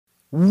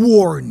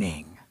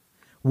Warning.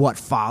 What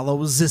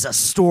follows is a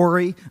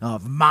story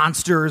of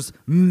monsters,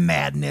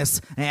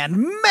 madness,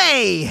 and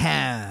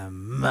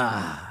mayhem.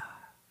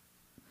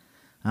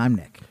 I'm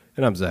Nick.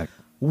 And I'm Zach.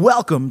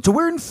 Welcome to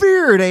We're in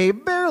Feared, a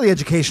barely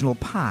educational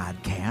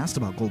podcast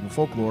about global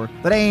folklore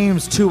that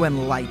aims to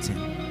enlighten,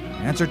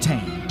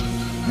 entertain,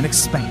 and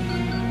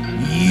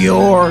expand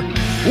your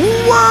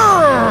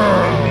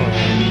world.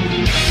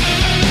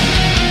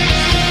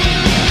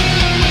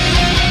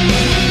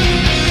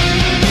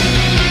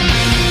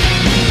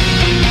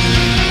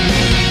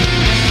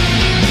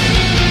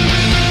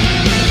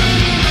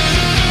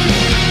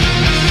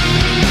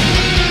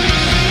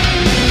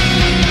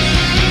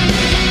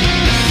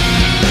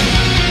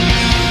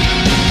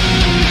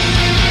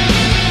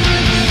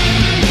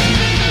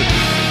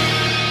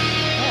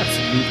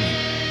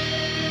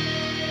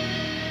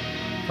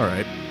 All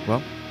right.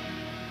 Well,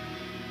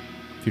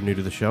 if you're new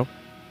to the show,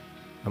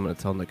 I'm going to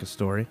tell Nick a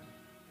story, and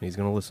he's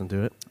going to listen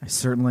to it. I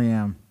certainly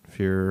am. If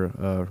you're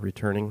a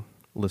returning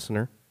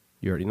listener,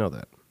 you already know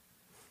that.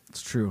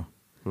 It's true.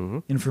 Mm-hmm.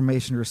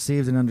 Information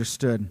received and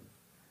understood.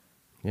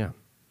 Yeah,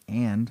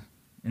 And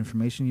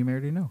information you may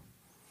already know.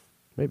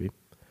 maybe.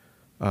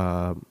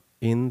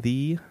 In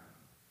the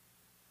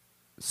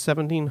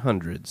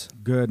 1700s,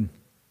 Good.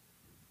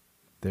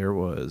 there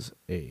was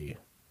a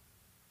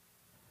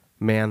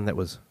man that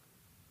was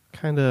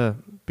kind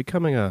of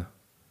becoming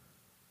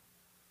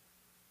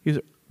he was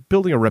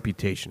building a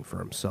reputation for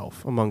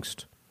himself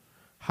amongst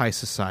high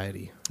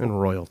society and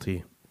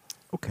royalty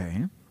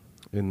Okay.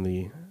 in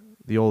the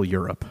old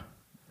Europe.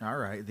 All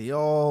right. The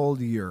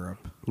old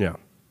Europe. Yeah.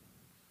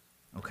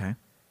 Okay.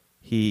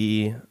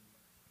 He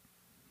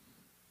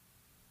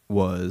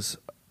was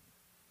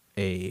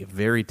a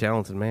very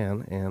talented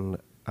man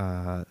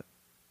and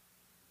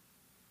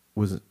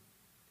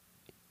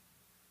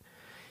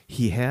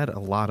he had a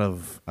lot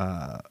of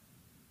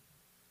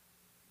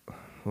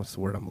what's the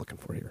word I'm looking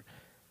for here?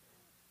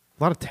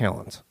 A lot of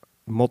talents,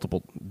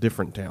 multiple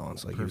different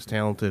talents. Like he was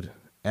talented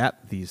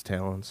at these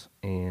talents,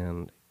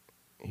 and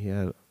he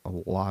had a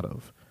lot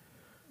of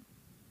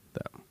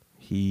them.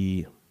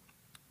 He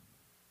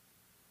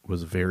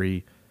was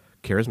very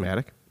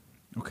charismatic.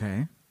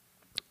 Okay.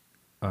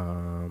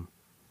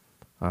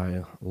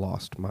 I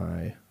lost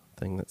my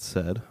thing that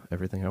said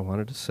everything I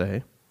wanted to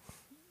say.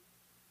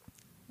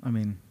 I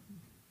mean,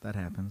 that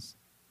happens.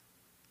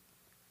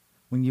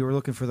 When you were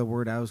looking for the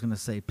word, I was going to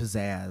say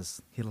pizzazz.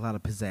 He had a lot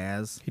of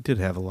pizzazz. He did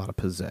have a lot of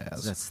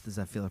pizzazz. Does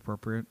that feel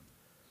appropriate?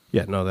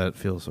 Yeah, no, that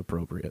feels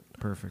appropriate.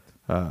 Perfect.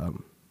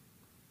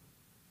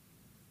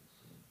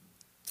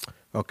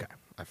 Okay,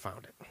 I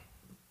found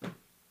it.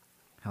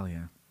 Hell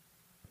yeah.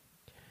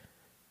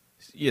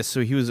 Yes,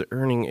 so he was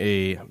earning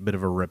a bit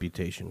of a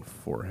reputation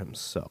for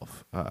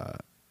himself.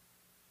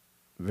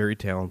 Very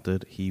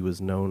talented. He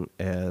was known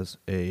as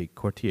a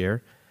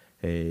courtier,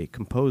 a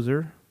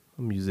composer,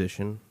 a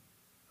musician,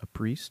 a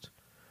priest,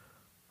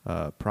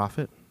 a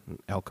prophet, an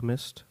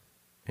alchemist,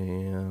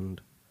 and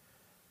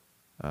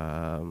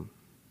that's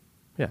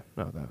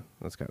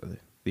kind of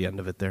the end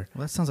of it there.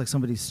 Well, that sounds like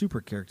somebody's super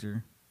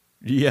character.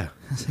 Yeah,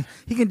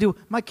 He can do,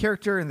 my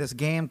character in this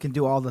game can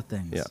do all the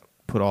things. yeah.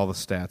 Put all the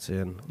stats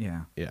in.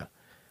 Yeah. Yeah.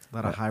 A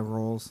lot of high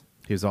rolls.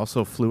 He was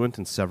also fluent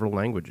in several Of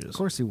languages.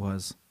 course he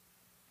was.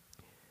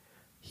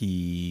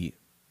 He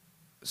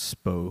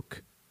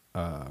spoke,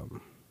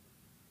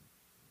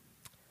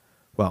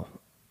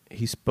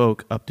 he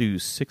spoke up to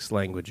 6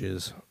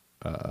 languages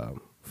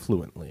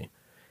fluently.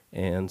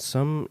 And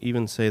some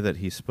even say that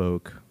he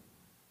spoke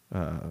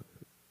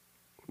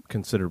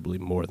considerably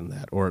more than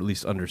that, or at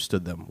least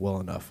understood them well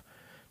enough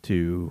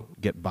to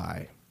get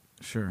by.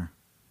 Sure.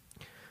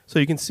 So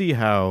you can see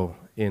how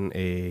in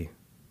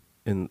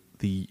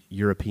the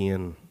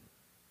European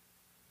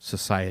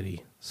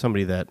society,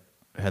 somebody that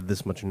had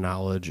this much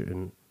knowledge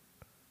and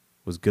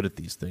was good at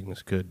these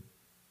things could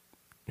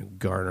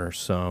garner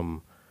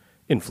some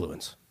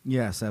influence.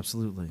 Yes,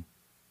 absolutely.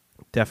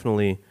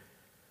 Definitely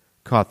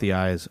caught the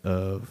eyes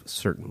of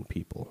certain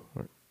people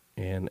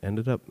and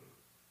ended up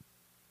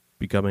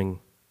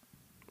becoming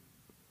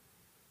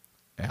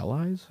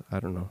allies? I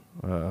don't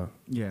know.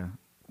 Yeah.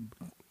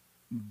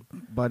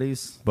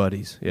 Buddies.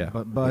 Buddies, yeah.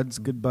 Buds,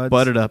 good buds.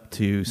 Butted up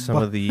to some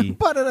of the...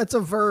 Butted, that's a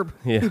verb.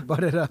 Yeah. He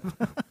butted up.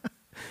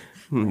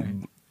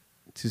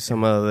 to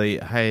some of the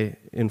high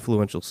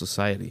influential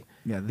society.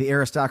 Yeah, the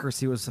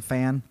aristocracy was a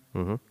fan.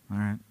 Mm-hmm. All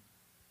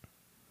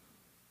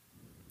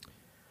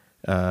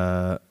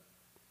right.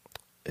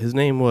 His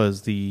name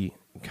was the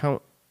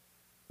Count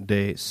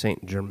de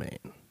Saint Germain,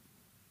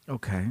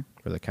 Okay.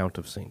 or the Count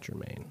of Saint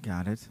Germain.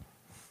 Got it.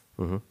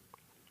 Mm-hmm.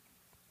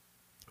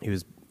 He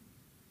was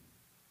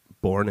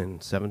born in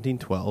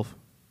 1712,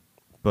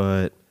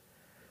 but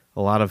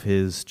a lot of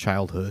his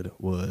childhood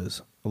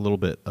was a little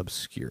bit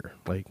obscure.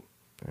 Like,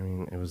 I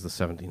mean, it was the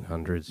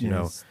 1700s, you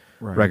know. Yes,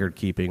 right. Record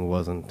keeping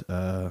wasn't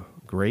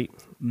great,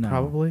 No.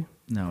 probably.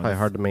 No. Probably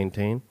hard to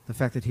maintain. The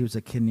fact that he was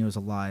a kid and he was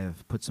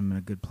alive puts him in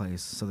a good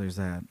place. So there's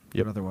that.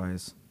 Yep. But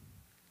otherwise,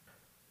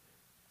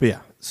 But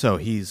yeah, so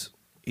he's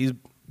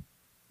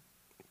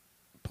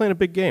playing a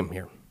big game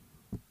here.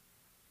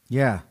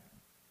 Yeah.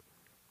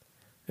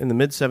 In the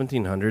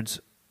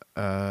mid-1700s,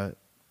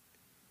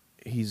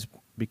 he's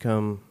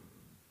become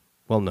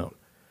well known.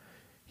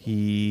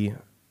 He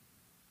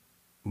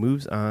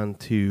moves on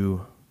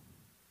to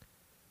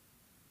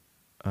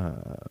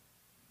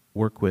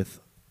work with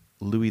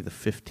Louis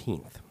XV.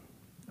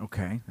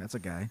 Okay, that's a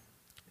guy.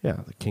 Yeah,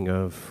 the king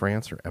of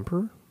France or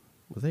emperor.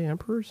 Were they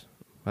emperors?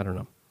 I don't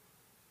know.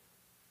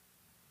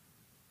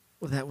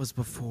 Well, that was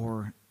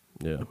before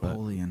Yeah,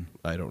 Napoleon.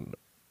 I don't know.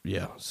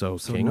 Yeah, so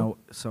So king. no,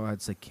 so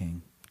I'd say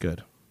king.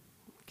 Good.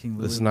 King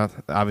Louis. This is not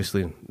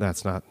obviously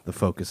that's not the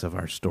focus of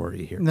our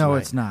story here. No, tonight.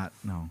 it's not.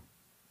 No.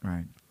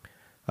 Right.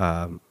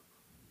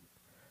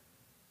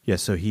 Yeah,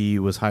 so he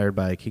was hired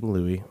by King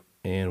Louis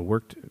and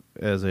worked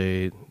as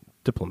a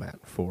diplomat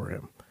for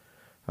him.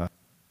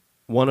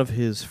 One of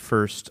his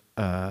first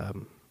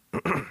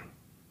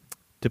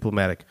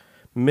diplomatic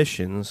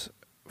missions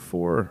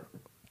for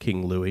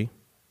King Louis, it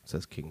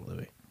says King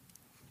Louis.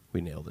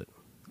 We nailed it.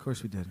 Of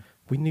course we did.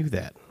 We knew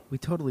that. We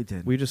totally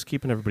did. We're just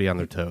keeping everybody on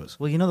their toes.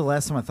 Well, you know the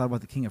last time I thought about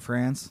the King of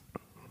France?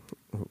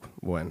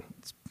 When?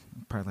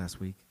 Probably last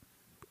week.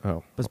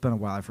 Oh, But it's been a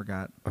while. I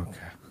forgot.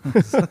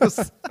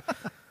 okay.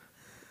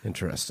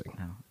 Interesting.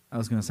 No, I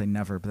was going to say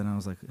never, but then I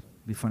was like, it'd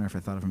be funnier if I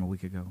thought of him a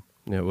week ago.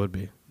 Yeah, it would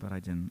be. But I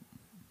didn't.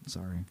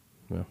 Sorry.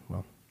 Yeah,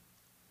 well,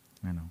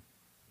 I know.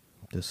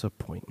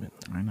 disappointment.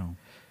 I know.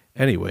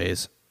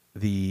 Anyways,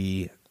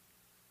 he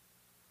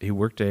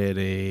worked at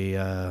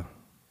on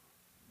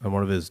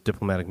one of his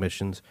diplomatic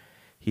missions.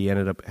 He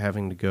ended up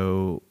having to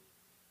go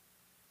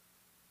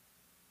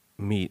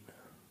meet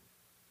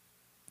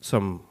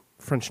some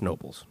French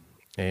nobles,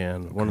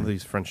 and one of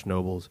these French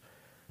nobles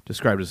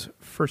described his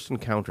first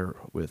encounter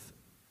with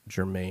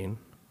Germain,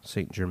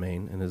 Saint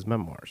Germain, in his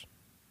memoirs.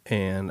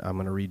 And I'm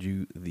going to read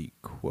you the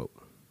quote.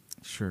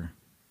 Sure.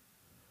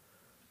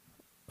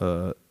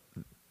 The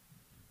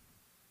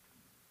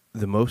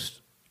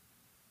most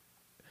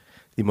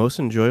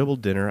enjoyable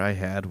dinner I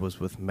had was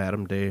with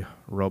Madame de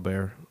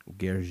Robert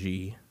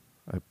Gergy.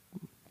 I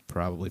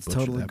probably It's butchered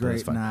totally that, but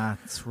it's great. fine. Nah,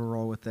 we'll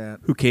roll with that.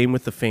 Who came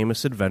with the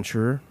famous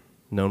adventurer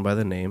known by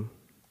the name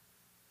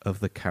of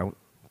the Count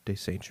de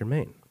Saint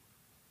Germain.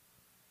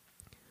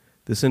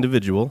 This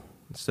individual,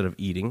 instead of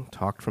eating,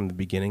 talked from the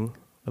beginning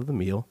of the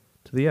meal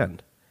to the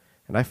end,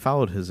 and I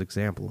followed his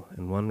example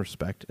in one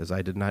respect, as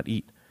I did not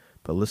eat,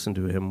 but listened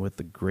to him with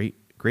the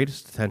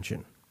greatest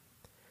attention.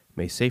 It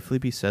may safely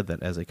be said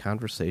that as a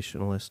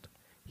conversationalist,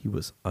 he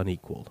was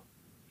unequaled.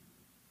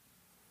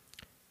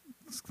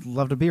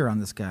 Love to be around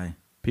this guy.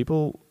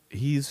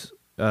 He's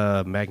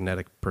a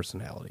magnetic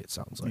personality, it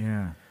sounds like.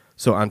 Yeah.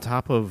 So on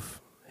top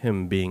of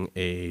him being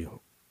a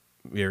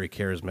very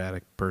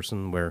charismatic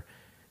person, where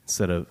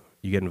instead of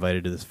you get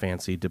invited to this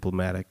fancy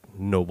diplomatic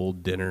noble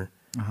dinner,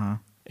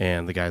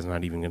 and the guy's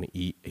not even going to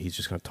eat, he's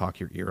just going to talk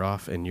your ear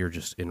off, and you're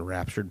just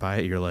enraptured by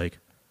it. You're like,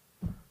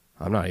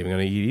 I'm not even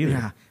going to eat either.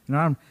 Yeah. You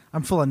know,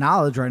 I'm full of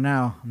knowledge right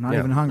now. I'm not Yeah,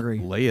 even hungry.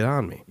 Lay it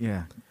on me.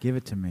 Yeah. Give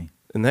it to me.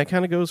 And that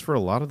kind of goes for a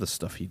lot of the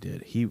stuff he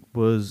did. He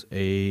was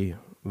a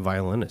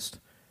violinist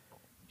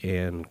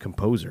and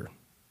composer.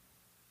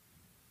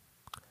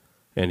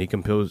 And he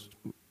composed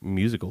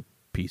musical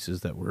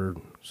pieces that were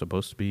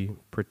supposed to be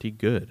pretty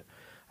good.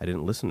 I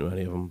didn't listen to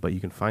any of them, but you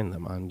can find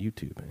them on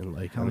YouTube in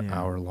like Hell an yeah.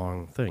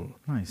 hour-long thing.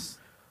 Nice.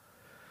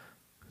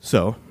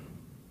 So,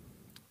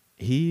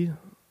 he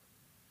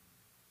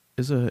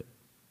is a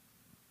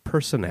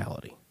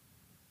personality.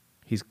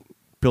 He's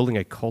building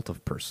a cult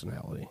of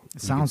personality.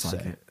 It sounds you could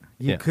like say. it.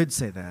 You Yeah. could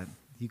say that.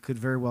 You could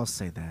very well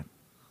say that.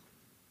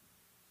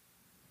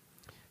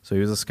 So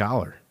he was a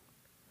scholar.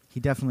 He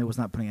definitely was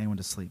not putting anyone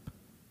to sleep.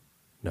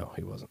 No,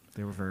 he wasn't.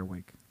 They were very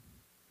awake.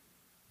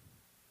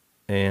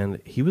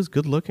 And he was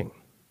good looking,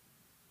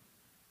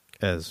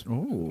 as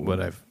Ooh.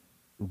 what I've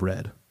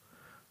read.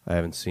 I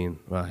have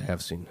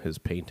seen his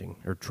painting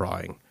or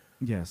drawing.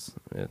 Yes.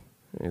 Yeah,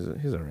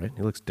 he's all right.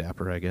 He looks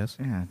dapper, I guess.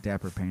 Yeah,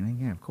 dapper painting.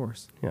 Yeah, of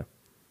course. Yeah.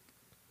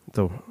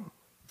 Though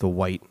the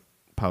white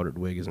powdered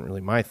wig isn't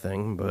really my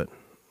thing, but,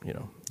 you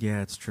know.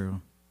 Yeah, it's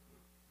true.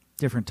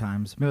 Different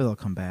times. Maybe they'll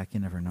come back.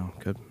 You never know.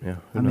 Could, yeah.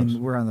 I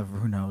mean, we're on the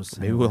who knows.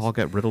 Maybe we'll all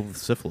get riddled with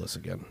syphilis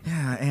again.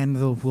 Yeah,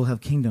 and we'll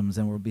have kingdoms,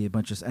 and we'll be a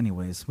bunch of.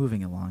 Anyways,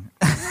 moving along.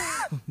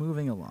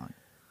 Moving along.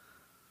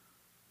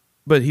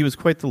 But he was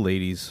quite the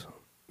ladies'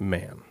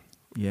 man.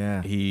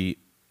 Yeah. He,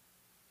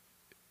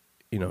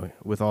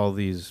 with all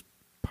these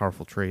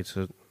powerful traits,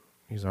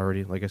 he's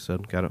already, like I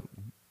said, got a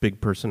big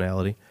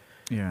personality.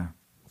 Yeah.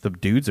 The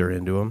dudes are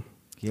into him.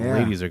 Yeah. The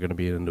ladies are going to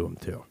be into him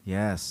too.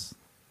 Yes.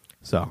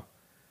 So,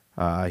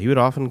 he would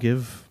often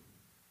give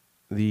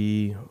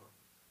the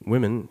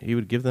women, he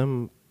would give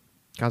them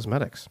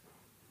cosmetics,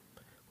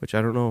 which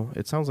I don't know.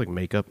 It sounds like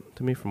makeup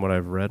to me from what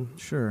I've read,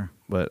 Sure.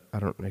 but I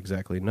don't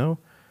exactly know.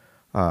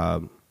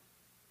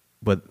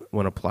 But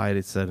when applied,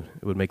 it said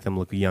it would make them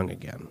look young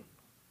again,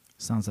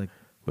 Sounds like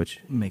which,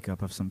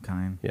 makeup of some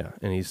kind. yeah,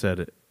 and he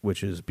said,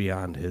 which is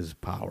beyond his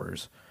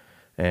powers.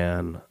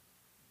 But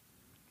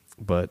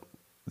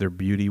their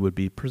beauty would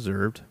be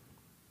preserved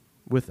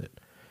with it.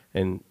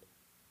 And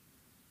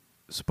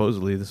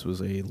supposedly this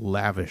was a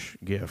lavish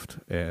gift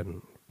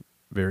and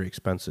very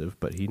expensive,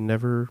 but he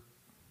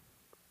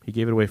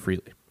gave it away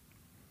freely.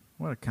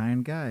 What a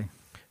kind guy. And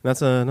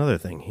that's another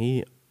thing.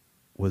 He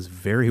was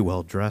very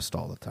well dressed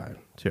all the time,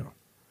 too.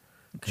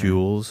 Okay.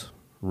 Jewels,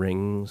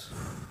 rings,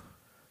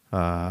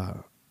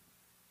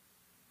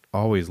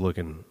 always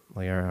looking,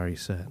 like I already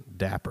said,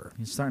 dapper.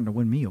 He's starting to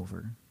win me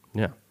over.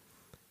 Yeah.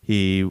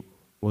 He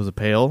was a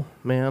pale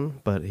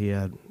man, but he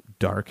had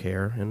dark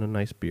hair and a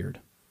nice beard.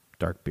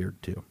 Dark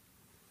beard, too.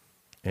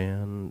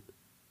 And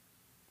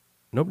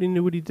nobody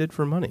knew what he did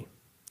for money.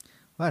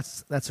 Well,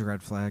 that's a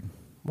red flag.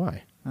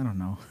 Why? I don't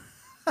know.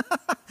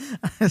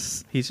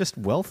 He's just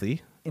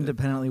wealthy.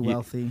 Independently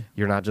wealthy.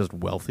 You're not just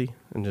wealthy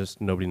and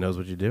just nobody knows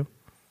what you do?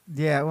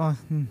 Yeah, well,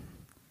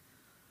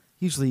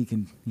 usually you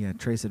can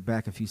trace it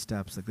back a few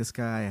steps. Like this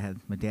guy,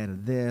 my dad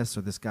had this,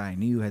 or this guy I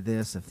knew had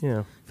this. If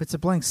it's a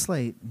blank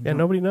slate. Yeah,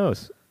 nobody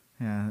knows.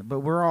 Yeah, but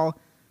we're all,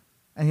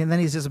 and then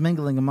he's just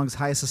mingling amongst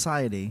high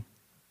society.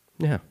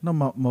 Yeah. No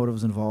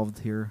motives involved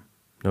here.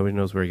 Nobody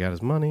knows where he got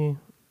his money.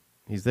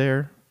 He's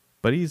there,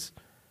 but he's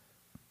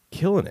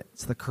killing it.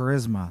 It's the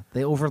charisma.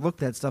 They overlook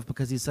that stuff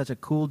because he's such a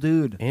cool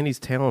dude. And he's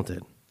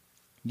talented.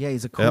 Yeah,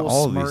 he's a cool,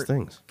 all smart, of these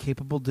things.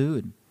 Capable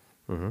dude.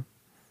 Mm-hmm.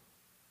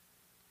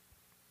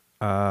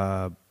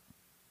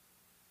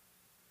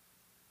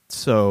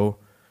 So,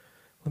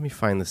 let me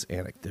find this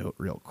anecdote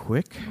real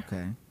quick.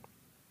 Okay.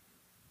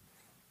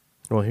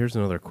 Well, here's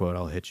another quote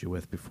I'll hit you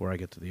with before I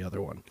get to the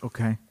other one.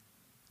 Okay.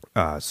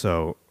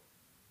 So,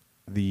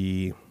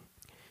 he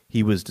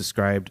was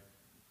described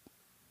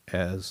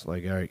as,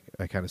 like I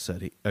kind of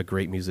said, a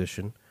great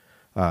musician.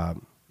 But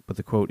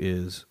the quote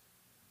is,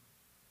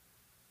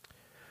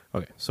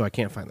 okay, so I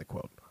can't find the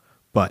quote.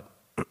 But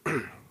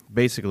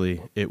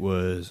basically, it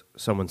was,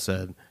 someone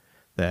said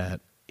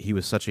that he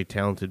was such a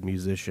talented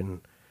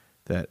musician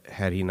that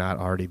had he not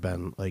already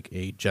been like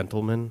a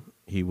gentleman,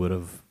 he would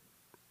have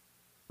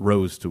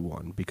rose to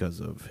one because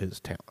of his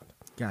talent.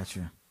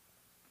 Gotcha.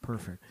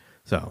 Perfect.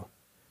 So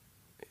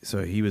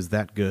he was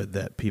that good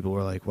that people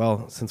were like,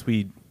 well, since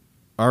we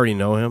already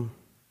know him,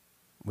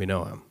 we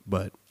know him.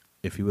 But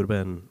if he would have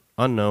been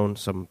unknown,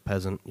 some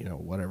peasant,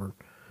 whatever,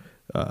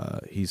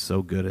 he's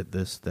so good at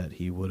this that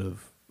he would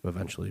have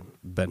eventually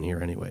been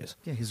here anyways.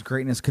 Yeah, his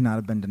greatness could not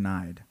have been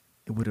denied.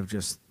 It would have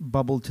just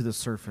bubbled to the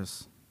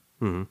surface.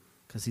 Mm-hmm.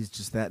 Because he's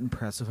just that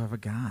impressive of a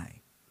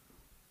guy.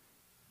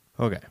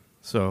 Okay,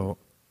 so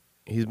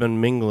he's been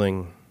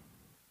mingling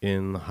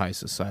in the high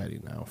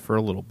society now for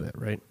a little bit,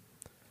 right?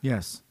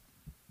 Yes.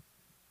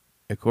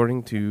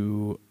 According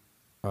to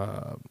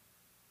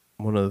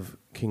one of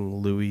King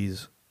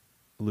Louis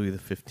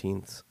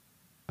XV's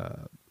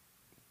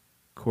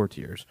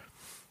courtiers,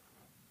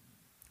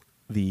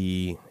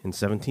 in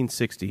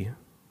 1760,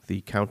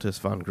 the Countess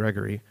von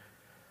Gregory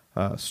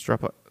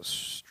started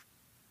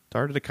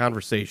a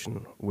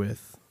conversation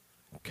with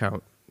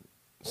Count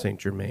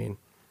Saint-Germain,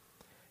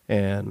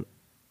 and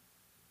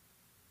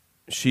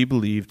she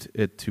believed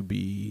it to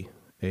be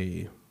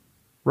a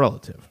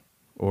relative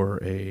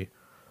or a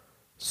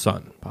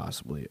son,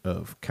 possibly,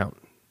 of Count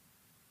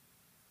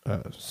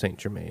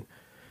Saint-Germain,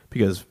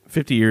 because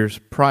 50 years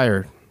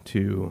prior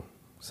to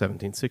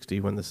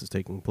 1760, when this is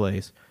taking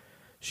place,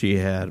 she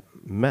had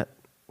met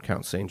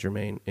Count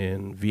Saint-Germain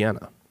in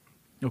Vienna.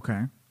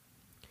 Okay.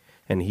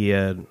 And he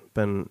had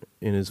been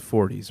in his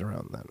 40s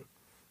around then.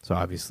 So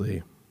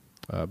obviously,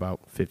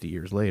 about 50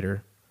 years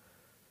later,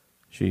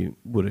 she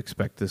would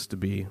expect this to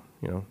be,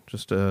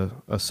 just a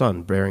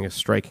son bearing a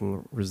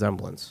striking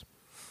resemblance.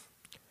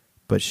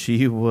 But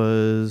she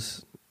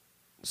was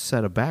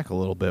set aback a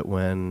little bit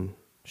when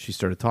she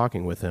started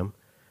talking with him.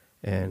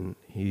 And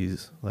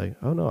he's like,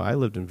 oh, no, I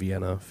lived in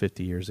Vienna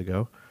 50 years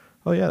ago.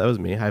 Oh, yeah, that was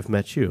me. I've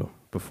met you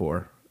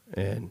before.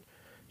 And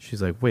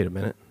she's like, wait a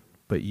minute,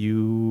 but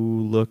you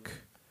look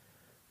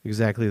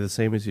exactly the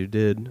same as you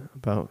did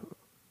about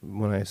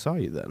when I saw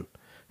you then. And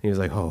he was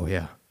like, oh,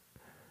 yeah,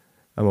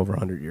 I'm over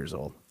 100 years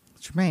old.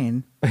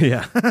 Germain.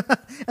 Yeah.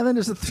 And then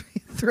just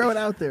throw it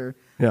out there.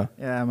 Yeah.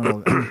 Yeah,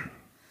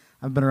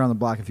 I've been around the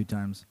block a few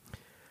times.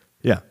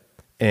 Yeah.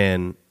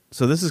 And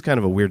so this is kind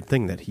of a weird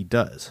thing that he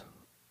does.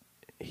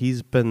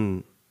 He's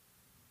very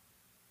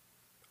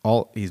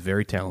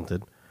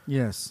talented.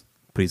 Yes.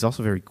 But he's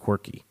also very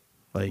quirky.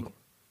 Like,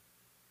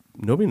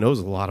 nobody knows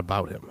a lot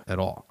about him at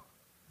all.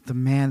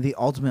 The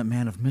ultimate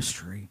man of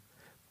mystery.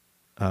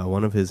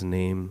 One of his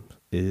names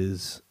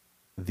is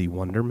the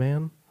Wonder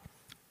Man.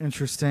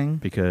 Interesting.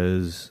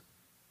 Because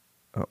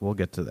we'll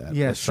get to that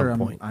at some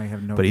point. I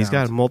have no doubt. But he's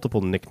got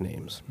multiple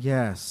nicknames.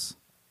 Yes.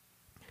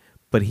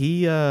 But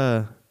he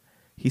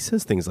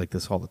says things like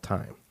this all the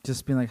time.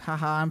 Just being like,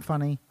 haha, I'm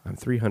funny. I'm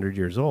 300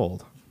 years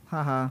old.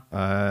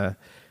 Haha.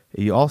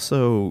 He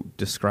also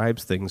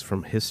describes things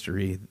from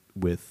history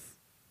with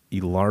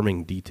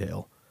alarming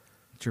detail.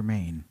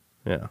 Germain.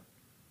 Yeah.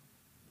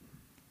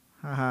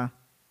 Haha.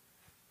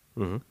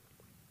 Mm-hmm.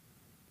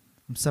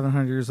 I'm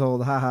 700 years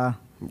old. Haha.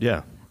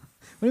 Yeah.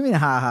 What do you mean,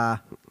 haha?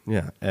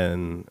 Yeah.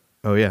 And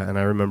I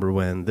remember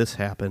when this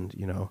happened,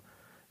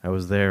 I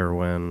was there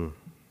when,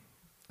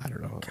 I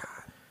don't know. God.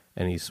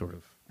 And he's sort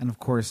of... And of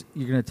course,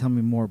 you're going to tell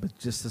me more, but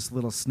just this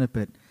little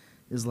snippet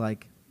is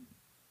like,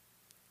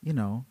 you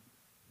know,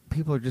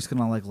 people are just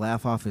going to like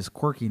laugh off his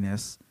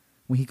quirkiness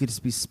when he could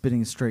just be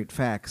spitting straight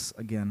facts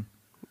again.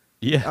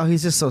 Yeah. Oh,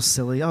 he's just so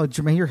silly. Oh,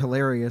 Jermaine, you're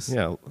hilarious.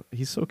 Yeah,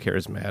 he's so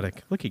charismatic.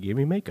 Look, he gave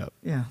me makeup.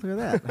 Yeah, look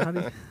at that. How do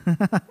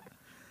you...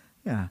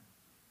 Yeah.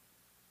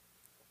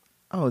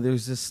 Oh,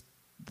 there's this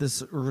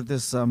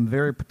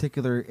very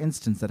particular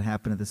instance that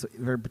happened at this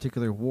very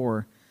particular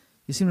war.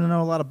 You seem to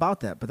know a lot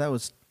about that, but that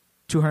was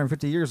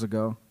 250 years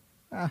ago.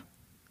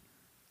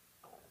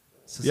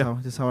 This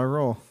is how I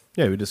roll.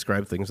 Yeah, we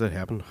describe things that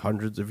happened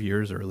hundreds of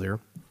years earlier,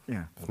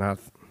 Yeah. if not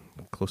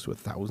close to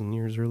 1,000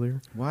 years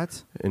earlier,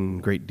 What? in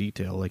great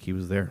detail, like he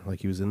was there, like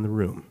he was in the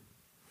room.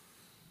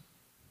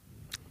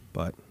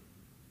 But,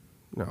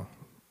 no,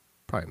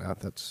 probably not.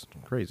 That's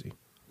crazy.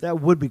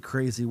 That would be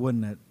crazy,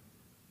 wouldn't it?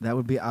 That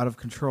would be out of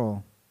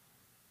control.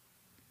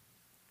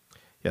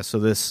 Yeah, so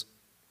this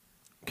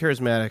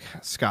charismatic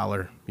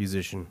scholar,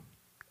 musician,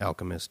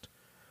 alchemist,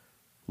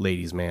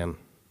 ladies' man,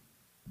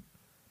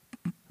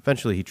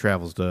 eventually he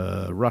travels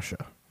to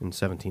Russia in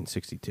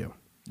 1762,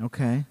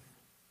 Okay.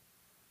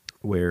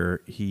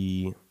 where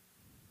he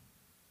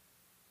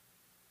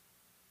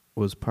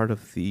was part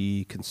of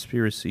the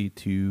conspiracy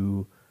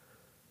to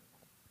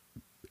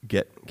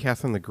get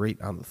Catherine the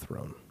Great on the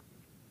throne.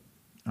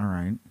 All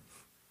right.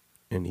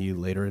 And he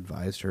later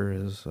advised her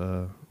as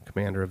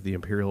commander of the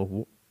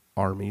imperial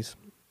armies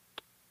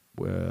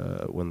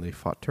when they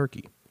fought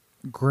Turkey.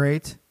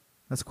 Great.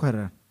 That's quite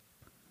a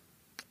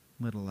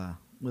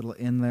little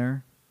in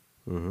there.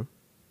 Mm-hmm.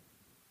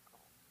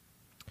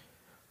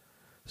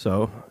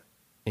 So,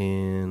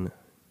 in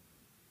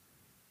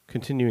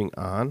continuing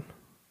on,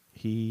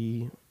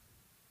 he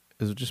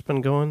has just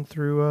been going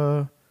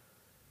through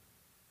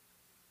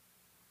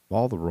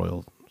all the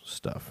royal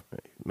stuff.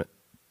 He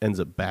ends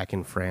up back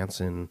in France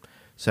in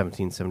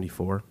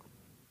 1774.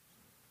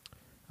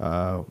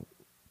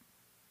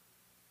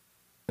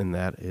 And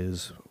that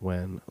is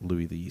when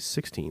Louis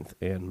XVI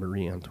and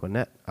Marie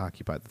Antoinette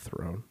occupied the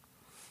throne.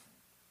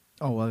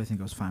 Oh, well, everything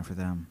goes fine for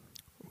them.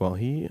 Well,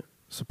 he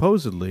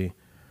supposedly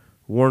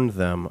warned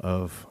them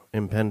of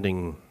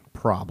impending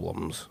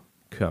problems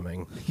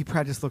coming. He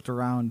probably just looked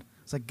around.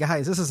 It's like,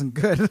 guys, this isn't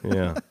good.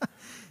 Yeah.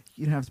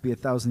 You don't have to be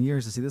 1,000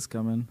 years to see this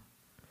coming.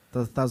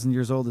 1,000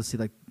 years old to see,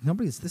 like,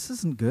 this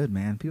isn't good,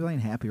 man. People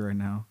ain't happy right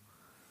now.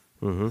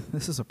 Mm-hmm.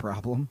 This is a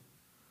problem.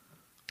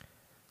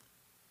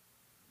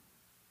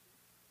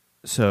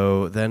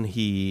 So then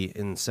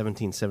in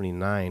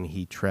 1779,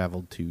 he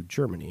traveled to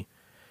Germany,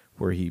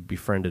 where he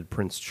befriended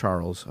Prince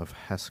Charles of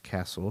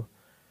Hesse-Kassel,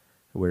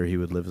 where he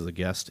would live as a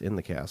guest in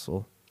the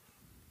castle.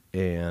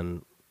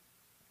 And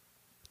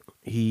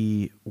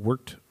he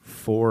worked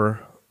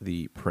for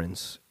the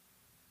prince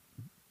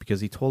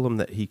because he told him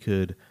that he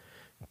could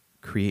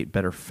create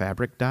better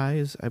fabric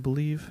dyes, I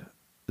believe,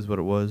 is what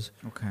it was.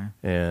 Okay.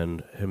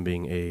 And him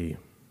being a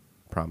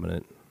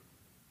prominent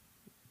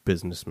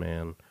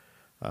businessman,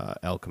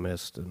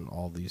 alchemist, and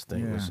all these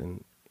things. Yeah.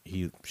 And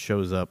he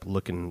shows up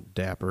looking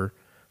dapper,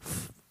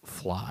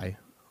 fly,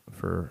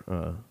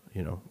 for,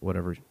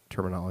 whatever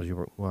terminology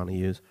you want to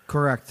use.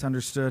 Correct.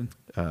 Understood.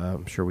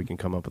 I'm sure we can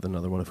come up with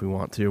another one if we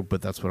want to,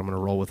 but that's what I'm going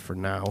to roll with for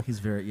now. He's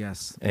very,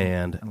 yes.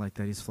 And I like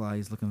that. He's fly.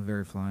 He's looking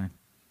very fly.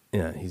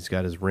 yeah, he's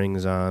got his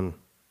rings on.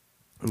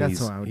 That's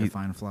how I would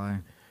define fly.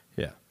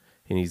 Yeah.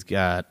 And he's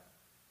got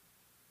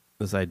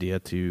this idea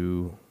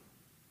to,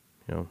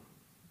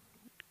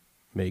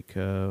 make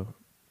a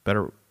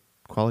better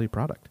quality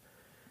product.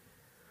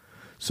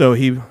 So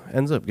he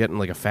ends up getting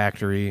like a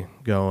factory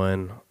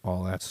going,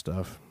 all that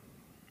stuff.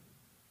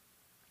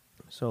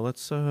 So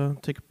let's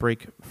take a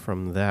break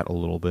from that a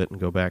little bit and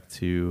go back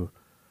to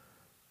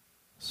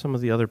some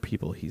of the other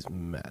people he's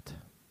met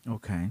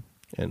Okay.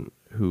 and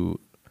who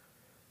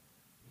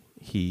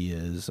he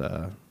is,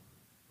 had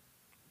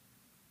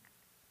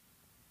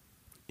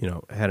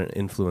an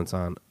influence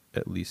on,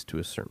 at least to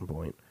a certain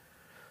point.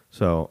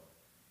 So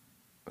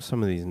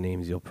some of these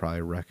names you'll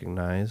probably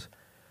recognize.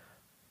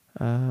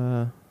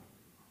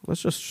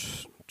 Let's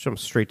just jump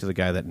straight to the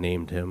guy that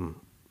named him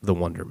the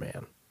Wonder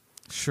Man.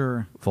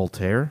 Sure.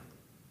 Voltaire.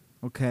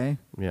 Okay.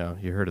 Yeah,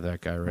 you heard of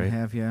that guy, right? I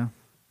have, yeah.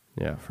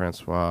 Yeah,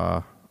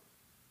 Francois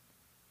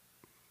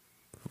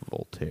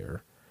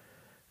Voltaire.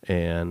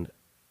 And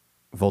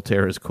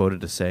Voltaire is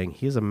quoted as saying,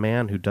 "He is a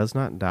man who does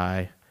not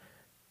die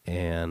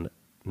and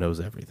knows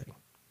everything."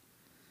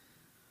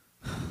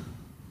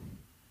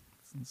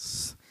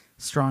 It's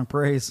strong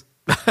praise.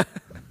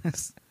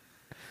 it's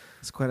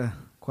quite a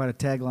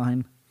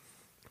tagline.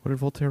 What did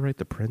Voltaire write?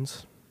 The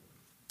Prince?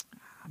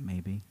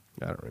 Maybe.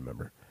 I don't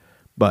remember.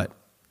 But,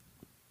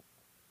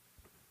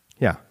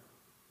 yeah,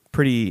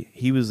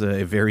 he was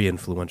a very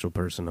influential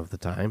person of the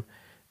time,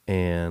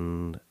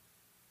 and,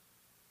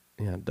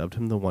 yeah, dubbed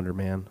him the Wonder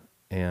Man,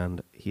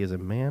 and he is a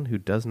man who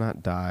does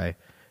not die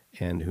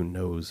and who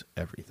knows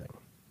everything.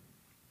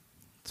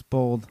 It's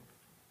bold.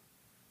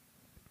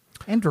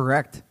 And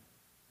direct.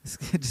 It's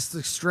just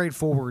like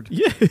straightforward.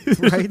 Yeah.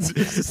 Right?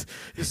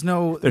 There's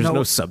no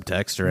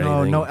subtext or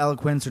anything. No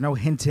eloquence or no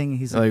hinting.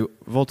 He's like,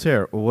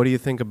 Voltaire, what do you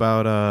think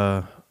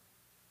about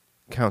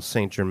Count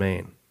Saint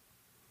Germain?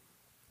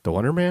 The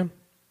Wonder Man?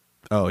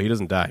 Oh, he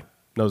doesn't die.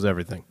 Knows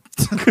everything.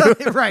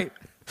 Right.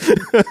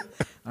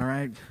 All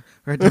right.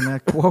 Right down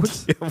that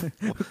quote.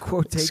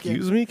 Quote taken.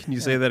 Excuse me? Can you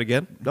say that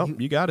again? No,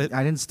 you got it.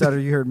 I didn't stutter.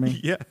 You heard me.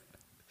 Yeah.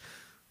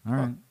 All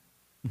right.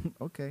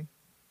 Okay.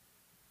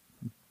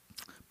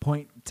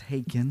 Point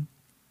taken.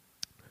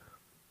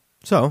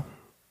 So,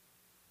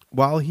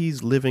 while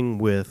he's living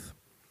with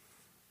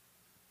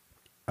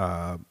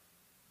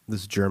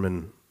this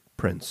German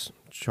prince,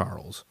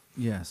 Charles.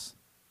 Yes.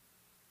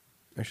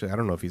 Actually, I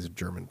don't know if he's a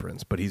German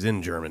prince, but he's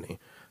in Germany.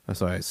 That's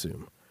what I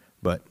assume.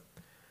 But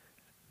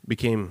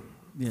became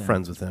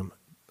friends with him.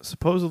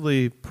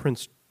 Supposedly,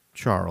 Prince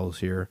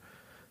Charles here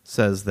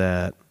says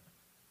that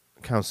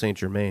Count Saint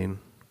Germain,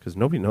 because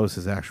nobody knows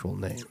his actual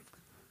name.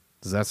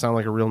 Does that sound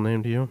like a real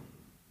name to you?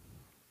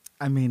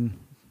 I mean,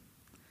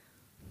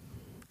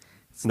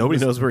 nobody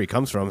knows where he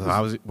comes from.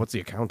 So what's the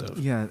account of?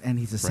 Yeah, and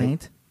he's a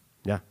saint.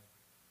 Yeah.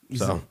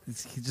 He's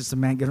just a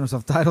man getting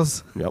himself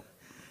titles. Yep.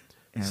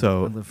 Yeah,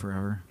 so live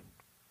forever.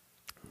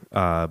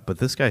 But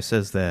this guy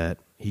says that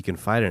he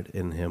confided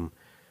in him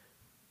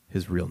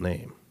his real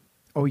name.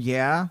 Oh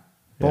yeah,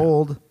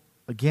 bold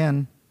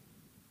again.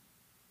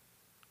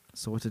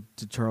 So what did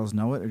Charles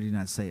know it, or did he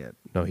not say it?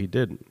 No, he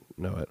didn't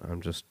know it.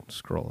 I'm just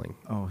scrolling.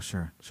 Oh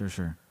sure.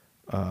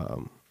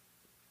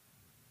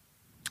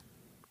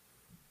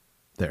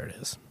 There it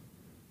is.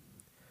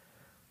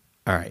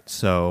 All right,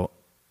 so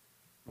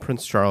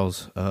Prince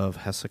Charles of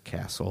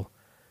Hesse-Kassel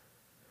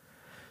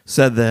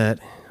said that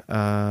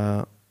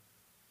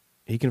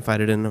he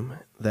confided in him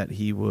that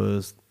he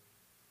was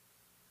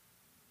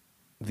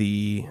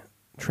the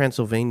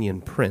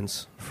Transylvanian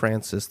prince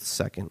Francis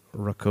II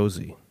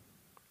Rákóczi.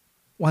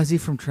 Why is he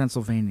from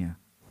Transylvania?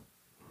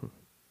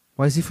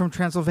 Why is he from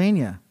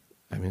Transylvania?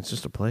 I mean, it's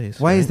just a place.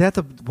 Why right? is that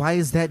Why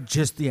is that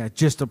just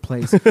a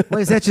place?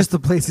 Why is that just the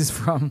place he's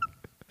from?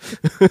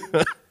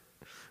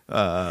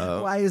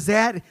 Why is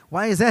that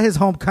his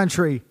home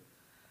country?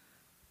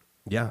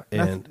 Yeah,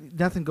 and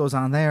nothing goes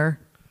on there.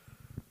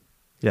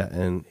 Yeah,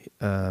 and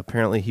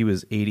apparently he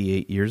was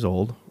 88 years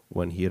old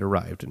when he had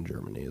arrived in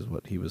Germany, is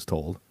what he was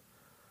told.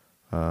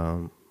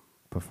 But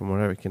from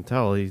what I can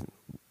tell, he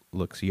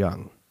looks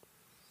young.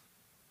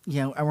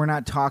 Yeah, and we're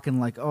not talking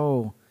like,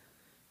 oh,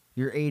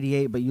 you're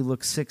 88, but you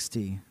look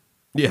 60.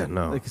 Yeah,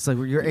 no. Like it's like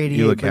you're 88,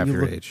 you look but half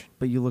your age.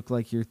 But you look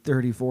like you're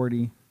 30,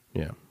 40.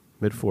 Yeah,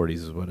 mid-40s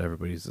is what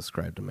everybody's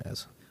described him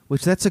as.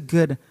 Which that's a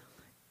good,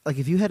 like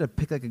if you had to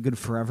pick like a good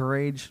forever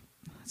age,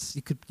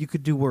 you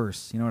could do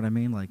worse. You know what I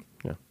mean? Like,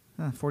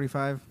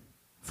 45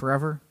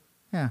 forever.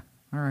 Yeah,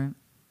 all right.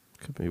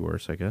 Could be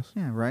worse, I guess.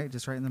 Yeah, right.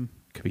 Just right in them.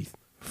 Could be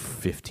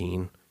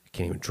 15. You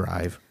can't even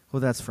drive. Well,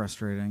 that's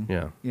frustrating.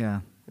 Yeah. Yeah.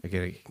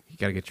 You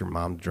gotta get your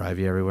mom to drive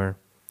you everywhere.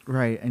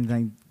 Right, and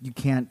then you're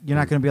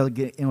not going to be able to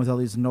get in with all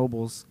these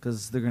nobles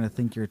because they're going to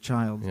think you're a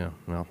child. Yeah,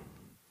 well.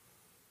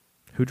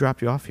 Who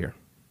dropped you off here?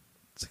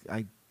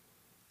 I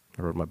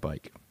rode my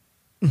bike.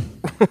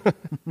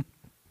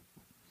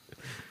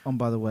 Oh,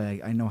 by the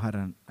way, I know how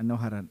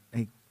to.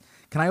 Hey,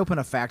 can I open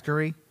a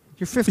factory?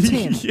 You're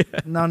 15. Yeah.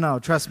 No,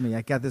 trust me.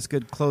 I got this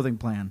good clothing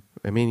plan.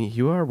 I mean,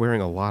 you are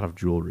wearing a lot of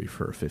jewelry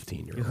for a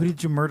 15-year-old. Who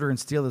did you murder and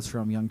steal this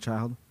from, young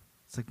child?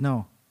 It's like,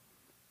 no.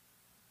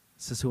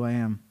 This is who I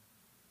am.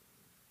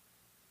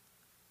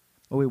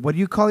 Oh, wait, what do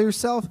you call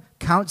yourself?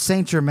 Count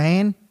Saint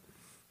Germain?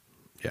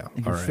 Yeah,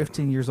 and you're all right.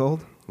 15 years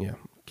old? Yeah,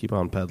 keep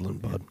on peddling,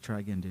 bud. Yeah, try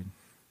again, dude.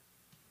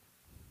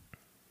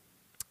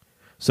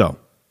 So,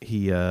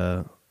 he,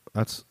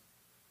 that's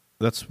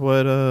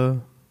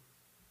what,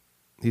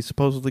 he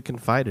supposedly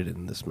confided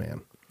in this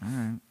man. All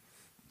right.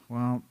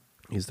 Well,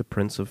 he's the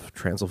Prince of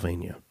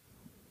Transylvania.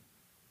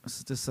 This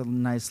is just a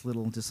nice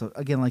little,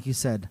 again, like you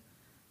said,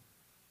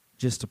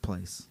 just a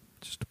place.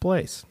 Just a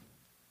place.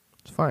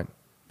 It's fine.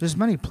 There's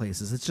many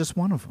places. It's just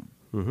one of them.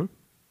 Mm-hmm.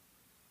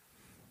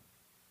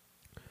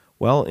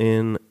 Well,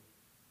 in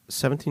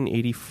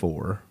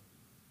 1784,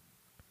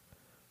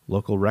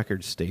 local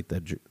records state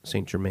that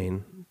Saint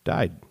Germain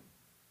died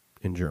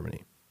in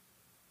Germany.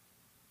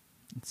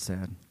 It's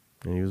sad.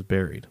 And he was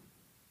buried.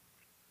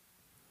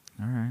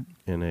 All right.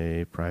 In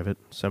a private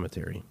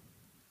cemetery.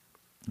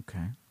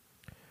 Okay.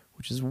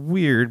 Which is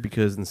weird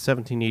because in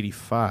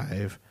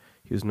 1785,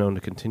 he was known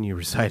to continue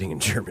residing in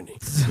Germany.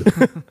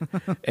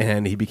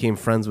 And he became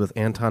friends with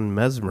Anton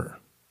Mesmer.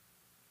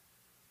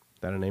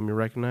 That a name you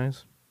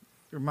recognize?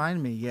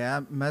 Remind me,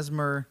 yeah.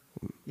 Mesmer.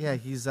 Yeah,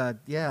 he's,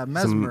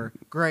 Mesmer.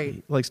 Great.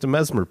 He likes to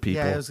mesmer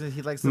people. Yeah,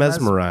 he likes to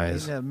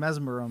mesmerize.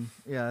 Mesmer them.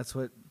 Yeah, that's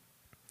what.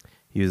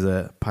 He was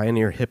a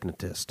pioneer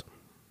hypnotist.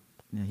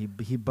 Yeah,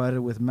 he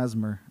budded with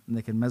Mesmer, and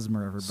they can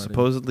mesmer everybody.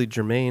 Supposedly,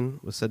 Germain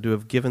was said to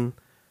have given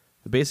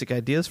the basic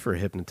ideas for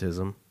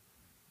hypnotism.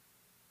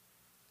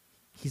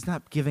 He's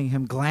not giving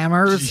him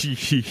glamours.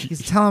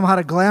 He's telling him how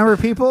to glamour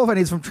people when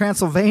he's from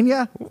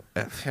Transylvania?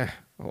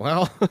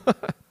 Well.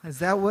 Is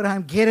that what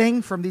I'm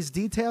getting from these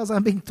details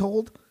I'm being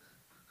told?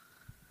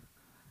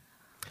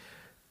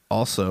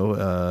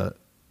 Also,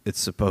 it's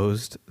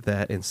supposed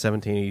that in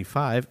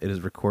 1785, it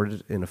is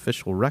recorded in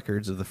official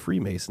records of the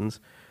Freemasons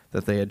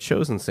that they had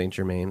chosen Saint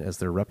Germain as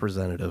their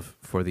representative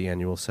for the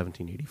annual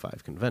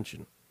 1785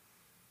 convention.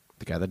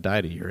 The guy that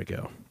died a year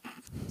ago.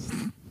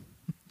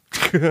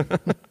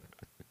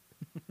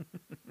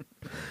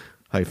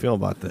 How you feel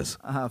about this?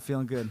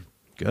 Feeling good.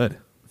 Good.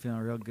 Feeling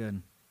real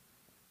good.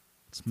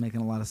 It's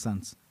making a lot of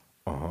sense.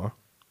 Uh-huh.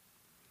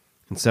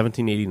 In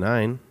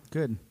 1789,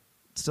 Good.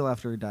 Still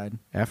after he died.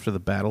 after the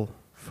battle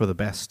for the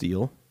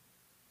Bastille,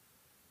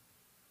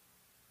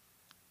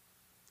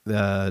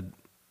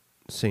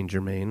 Saint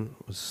Germain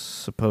was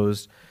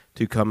supposed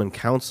to come and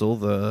counsel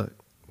the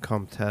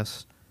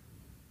Comtesse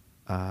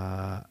Sure.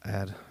 I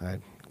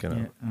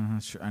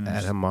know.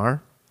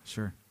 Adhemar.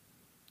 Sure.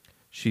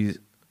 She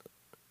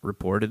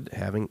reported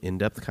having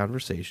in-depth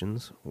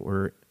conversations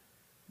where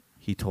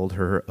he told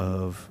her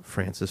of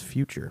France's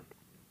future.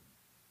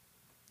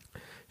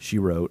 She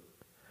wrote,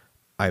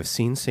 "I have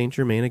seen Saint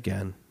Germain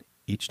again.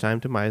 Each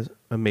time to my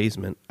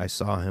amazement, I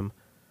saw him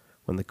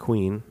when the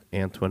Queen,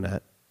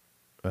 Antoinette,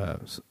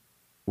 was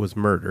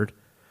murdered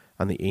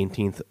on the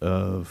 18th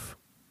of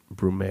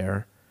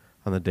Brumaire,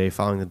 on the day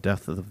following the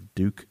death of the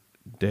Duc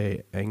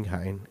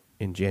d'Enghien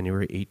in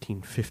January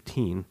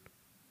 1815,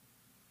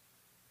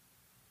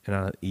 and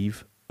on the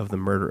eve of the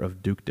murder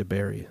of Duc de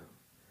Berry.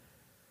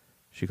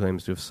 She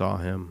claims to have saw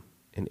him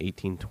in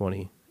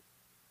 1820,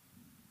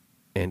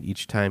 and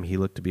each time he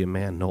looked to be a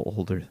man no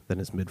older than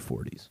his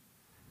mid-40s.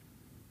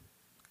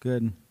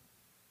 Good.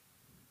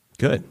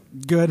 Good.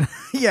 Good.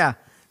 Yeah.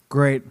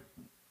 Great.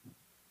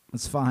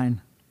 That's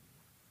fine.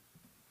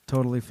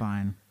 Totally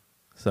fine.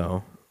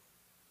 So,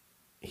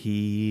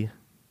 even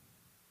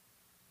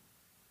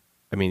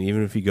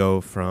if you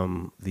go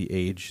from the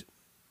age,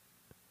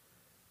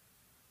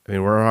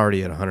 we're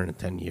already at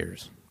 110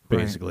 years,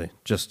 basically,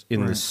 just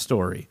in this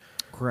story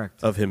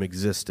Correct. of him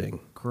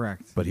existing.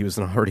 Correct. But he was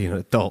already an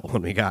adult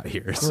when we got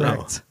here.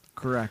 Correct. So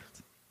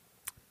Correct.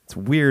 it's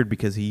weird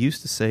because he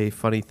used to say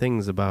funny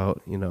things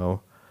about,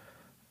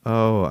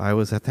 oh, I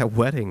was at that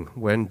wedding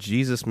when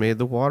Jesus made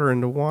the water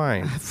into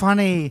wine.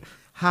 Funny.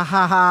 Ha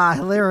ha ha.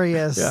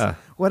 Hilarious. Yeah.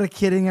 What a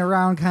kidding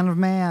around kind of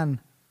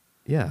man.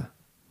 Yeah.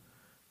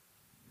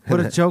 What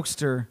a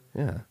jokester.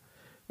 Yeah.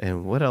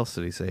 And what else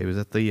did he say? He was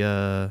at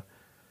the,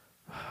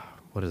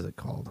 what is it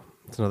called?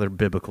 It's another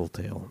biblical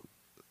tale.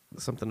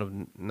 Something of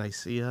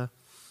Nicaea.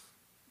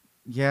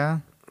 Yeah.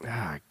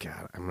 Ah,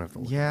 God, I'm going to have to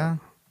look Yeah. it up.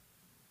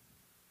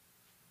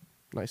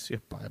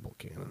 Nicaea Bible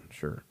canon,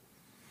 sure.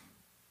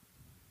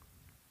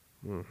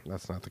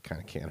 That's not the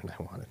kind of canon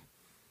I wanted.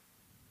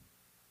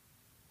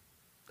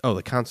 Oh,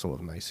 the Council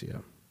of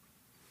Nicaea.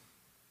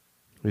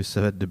 Who's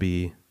said to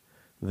be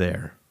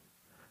there.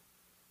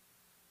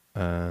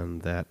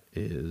 And that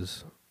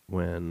is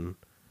when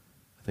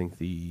I think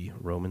the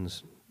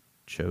Romans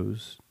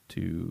chose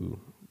to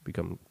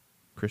become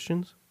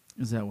Christians.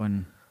 Is that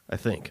when I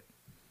think.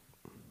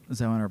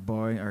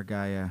 our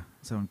guy,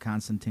 is that when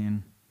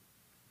Constantine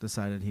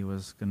decided he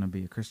was going to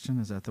be a Christian?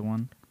 Is that the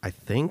one? I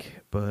think,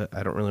 but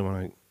I don't really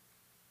want to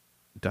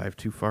dive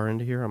too far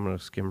into here. I'm going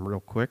to skim real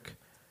quick.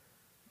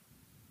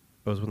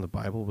 That was when the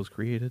Bible was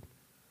created.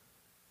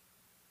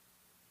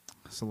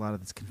 It's a lot of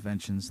these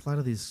conventions, a lot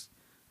of these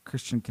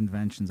Christian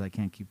conventions I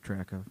can't keep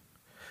track of.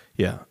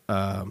 Yeah,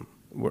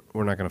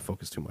 we're not going to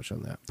focus too much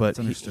on that. But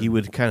That's he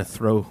would kind of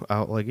throw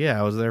out like, yeah,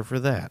 I was there for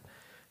that.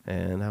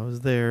 And I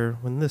was there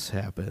when this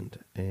happened.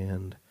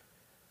 And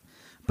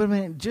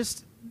But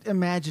just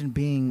imagine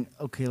being,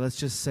 okay, let's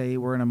just say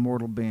we're an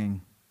immortal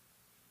being.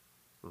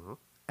 Mhm.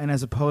 And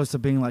as opposed to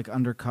being like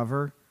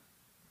undercover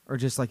or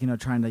just like,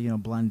 trying to,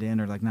 blend in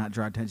or like not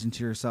draw attention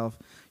to yourself,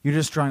 you're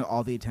just drawing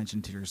all the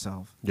attention to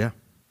yourself. yeah.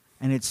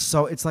 And it's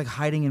like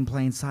hiding in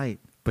plain sight.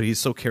 But he's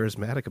so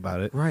charismatic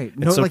about it. Right.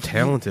 And so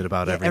talented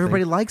about everything.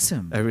 Everybody likes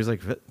him. Everybody's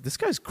like, this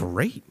guy's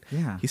great.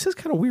 Yeah. He says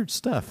kind of weird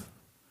stuff.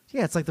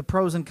 Yeah, it's like the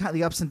pros and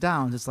the ups and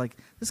downs. It's like,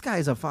 this guy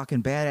is a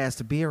fucking badass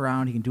to be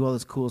around. He can do all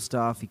this cool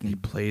stuff. He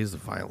plays the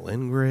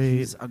violin great.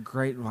 He's a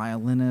great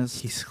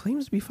violinist. He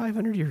claims to be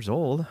 500 years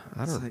old.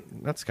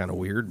 That's kind of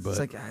weird, but It's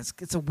like,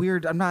 it's a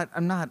weird, I'm not.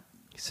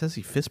 he says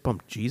he fist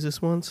bumped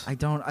Jesus once. I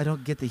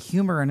don't get the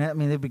humor in it. I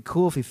mean, it'd be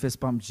cool if he fist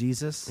bumped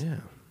Jesus. Yeah.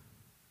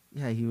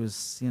 Yeah, he was,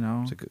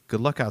 So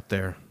good luck out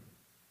there.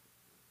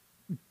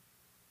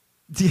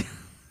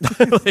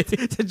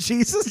 to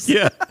Jesus.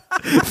 Yeah.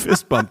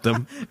 Fist bumped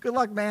him. Good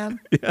luck, man.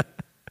 Yeah.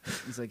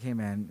 He's like, hey,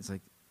 man. He's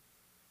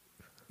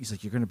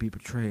like, you're gonna be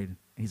betrayed. And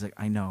he's like,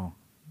 I know.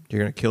 You're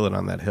going to kill it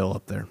on that hill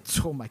up there.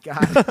 Oh my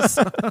God. Yes.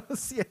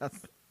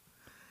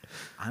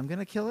 I'm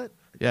gonna kill it.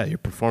 Yeah, your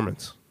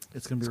performance.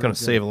 It's gonna be. It's going to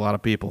save a lot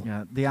of people.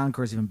 Yeah, the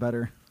encore's even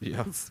better.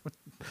 Yeah.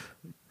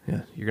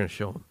 Yeah, you're going to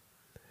show them.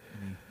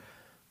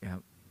 Yeah.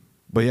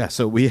 But yeah,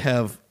 so we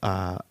have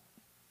at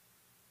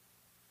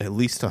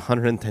least a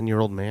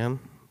 110-year-old man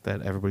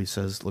that everybody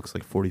says looks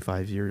like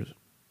 45 years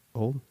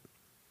old.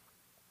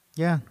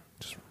 Yeah.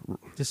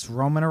 Just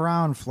roaming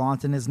around,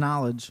 flaunting his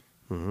knowledge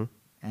Mm-hmm.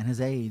 and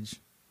his age.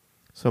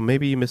 So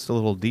maybe you missed a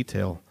little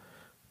detail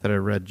that I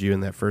read you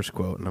in that first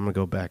quote, and I'm going to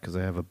go back because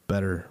I have a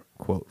better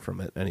quote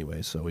from it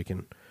anyway, so we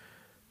can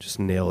just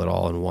nail it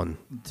all in one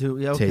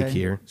take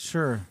here.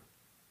 Sure.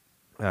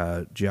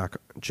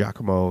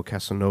 Giacomo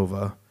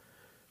Casanova,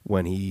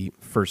 when he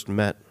first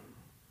met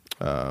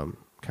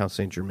Count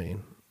Saint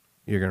Germain,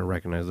 you're going to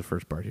recognize the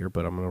first part here,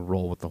 but I'm going to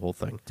roll with the whole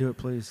thing. Do it,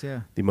 please.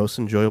 Yeah. The most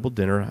enjoyable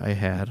dinner I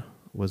had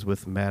was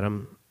with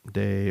Madame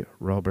de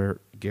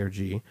Robert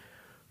Gergy,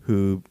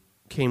 who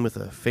came with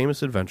a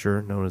famous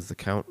adventurer known as the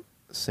Count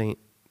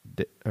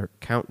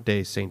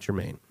de Saint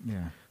Germain.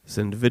 Yeah. This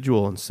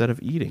individual, instead of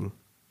eating,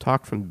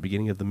 talked from the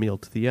beginning of the meal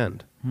to the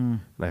end.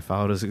 And I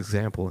followed his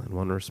example in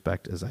one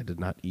respect, as I did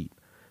not eat,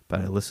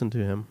 but I listened to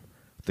him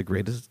with the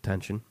greatest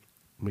attention.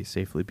 It may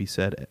safely be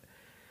said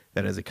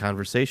that as a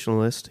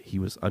conversationalist, he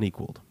was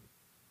unequaled.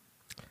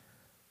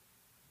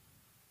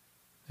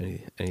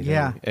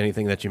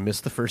 Anything that you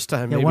missed the first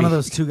time? Yeah, maybe? one of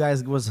those two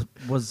guys was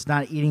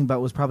not eating,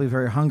 but was probably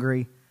very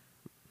hungry.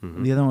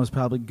 Mm-hmm. The other one was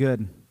probably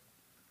good.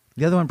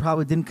 The other one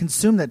probably didn't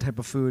consume that type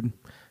of food.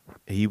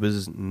 He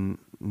was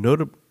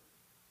noted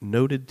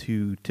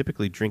to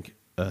typically drink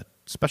a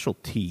special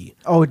tea.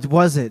 Oh,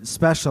 was it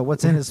special?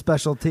 What's in his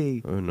special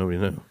tea? Oh, nobody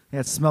knew. Yeah,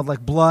 it smelled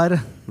like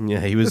blood.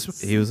 Yeah, he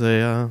was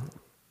a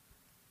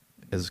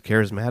as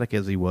charismatic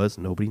as he was.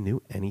 Nobody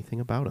knew anything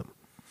about him.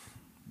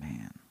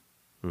 Man.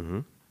 Mm-hmm.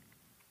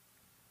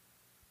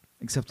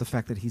 Except the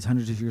fact that he's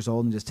hundreds of years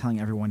old and just telling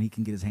everyone he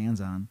can get his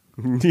hands on.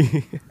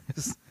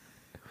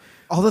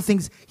 All the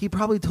things, he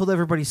probably told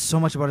everybody so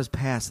much about his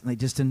past, and they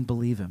just didn't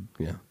believe him.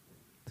 Yeah.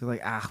 They're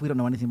like, we don't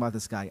know anything about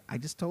this guy. I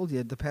just told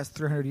you the past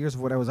 300 years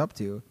of what I was up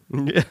to.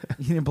 Yeah.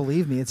 You didn't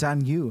believe me. It's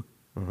on you.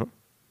 Uh-huh.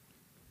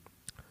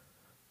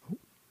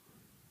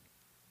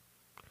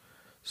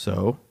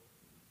 So,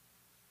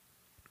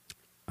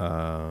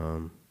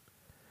 in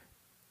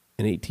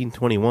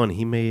 1821,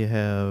 he may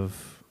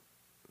have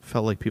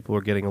felt like people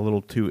were getting a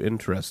little too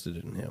interested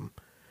in him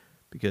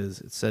because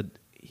it said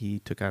he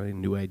took on a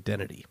new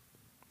identity.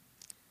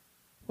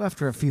 Well,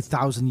 after a few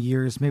thousand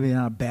years, maybe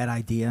not a bad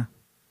idea.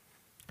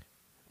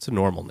 It's a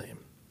normal name.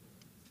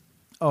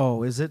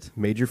 Oh, is it?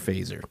 Major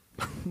Phaser.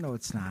 No,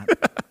 it's not.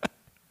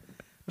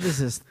 What is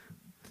this?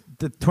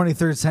 The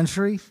 23rd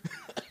century?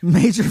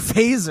 Major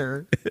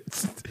Phaser.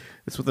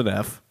 It's with an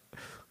F.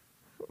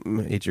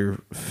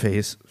 Major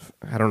Phase.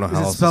 I don't know how Is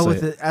it else spelled to with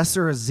say it. an S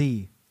or a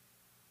Z?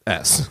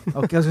 S. Okay, I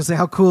was going to say,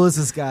 how cool is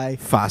this guy?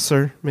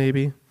 Fasser,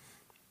 maybe.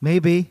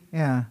 Maybe,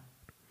 yeah.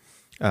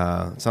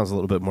 It sounds a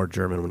little bit more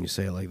German when you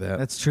say it like that.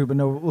 That's true, but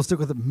no, we'll stick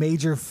with a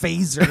Major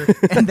Phaser,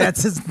 and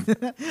that's his.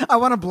 I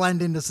want to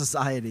blend into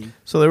society.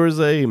 So there was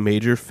a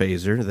Major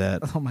Phaser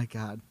that Oh my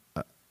God!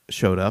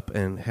 showed up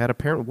and had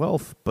apparent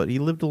wealth, but he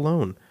lived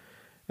alone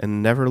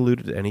and never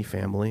alluded to any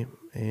family.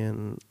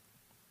 And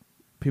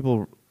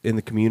people in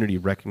the community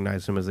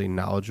recognized him as a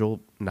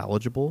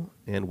knowledgeable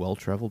and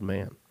well-traveled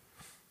man.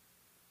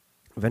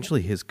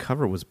 Eventually, his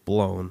cover was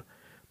blown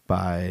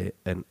by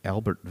an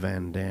Albert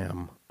Van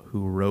Dam,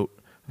 who wrote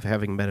of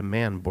having met a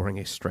man bearing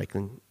a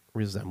striking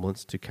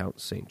resemblance to Count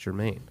Saint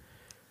Germain.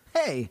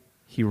 Hey,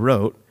 He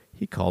wrote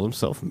he called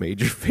himself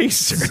Major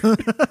Phaser.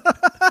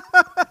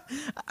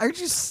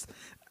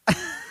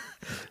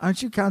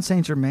 aren't you Count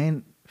Saint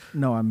Germain?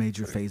 No, I'm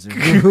Major Phaser.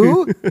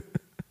 Who?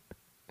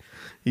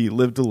 He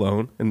lived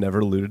alone and never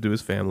alluded to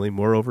his family.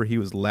 Moreover, he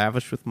was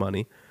lavish with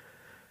money,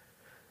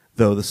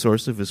 though the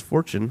source of his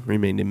fortune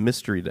remained a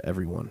mystery to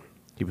everyone.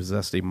 He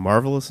possessed a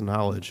marvelous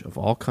knowledge of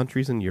all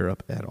countries in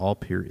Europe at all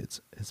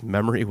periods. His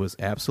memory was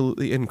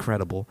absolutely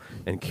incredible,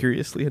 and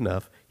curiously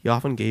enough, he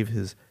often gave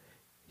his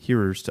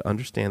hearers to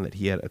understand that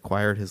he had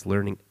acquired his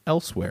learning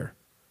elsewhere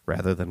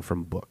rather than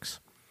from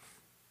books.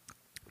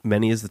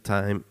 Many is the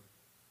time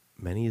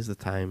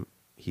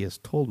he has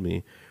told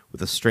me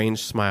with a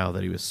strange smile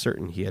that he was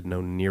certain he had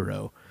known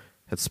Nero,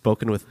 had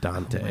spoken with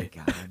Dante, Oh my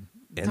God.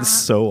 and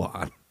so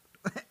on.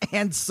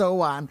 And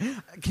so on.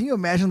 Can you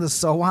imagine the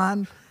so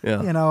on?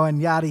 Yeah. You know,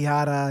 and yada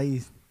yada.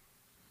 He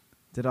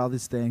did all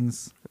these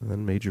things. And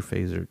then Major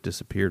Phaser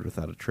disappeared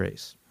without a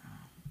trace.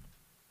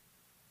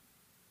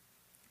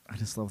 I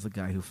just love the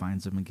guy who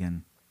finds him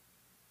again.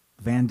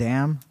 Van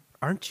Damme?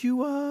 Aren't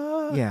you,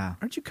 Yeah.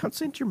 Aren't you Count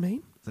Saint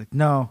Germain? It's like,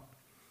 no.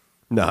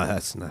 No,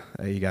 that's not.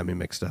 You got me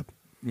mixed up.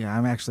 Yeah,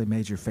 I'm actually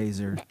Major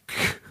Phaser.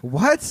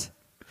 What?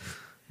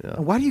 Yeah.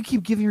 Why do you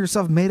keep giving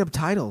yourself made-up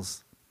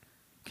titles?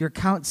 You're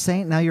Count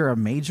Saint, now you're a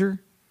Major?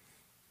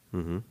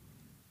 Mm-hmm.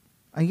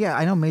 Yeah,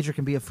 I know Major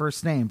can be a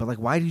first name, but, like,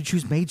 why did you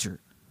choose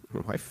Major?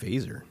 Why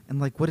Phaser? And,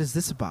 like, what is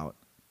this about?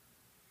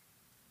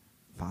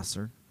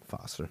 Foster.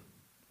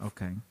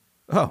 Okay.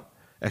 Oh,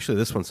 actually,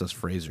 this one says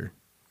Fraser.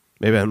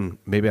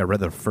 Maybe I read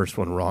the first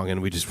one wrong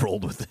and we just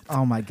rolled with it.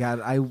 Oh, my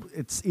God.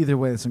 It's either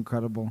way, it's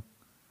incredible.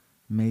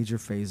 Major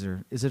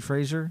Phaser. Is it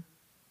Fraser?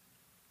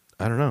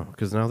 I don't know,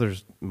 because now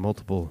there's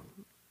multiple.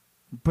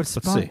 But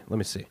Let's see. Let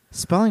me see.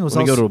 Spelling was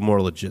Let me also... go to a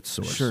more legit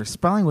source. Sure.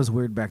 Spelling was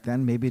weird back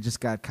then. Maybe it just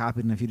got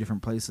copied in a few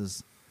different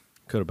places.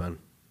 Could have been.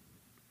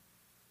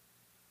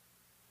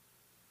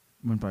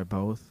 Went by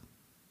both.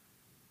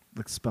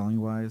 Like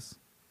spelling-wise.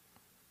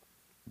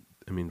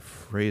 I mean,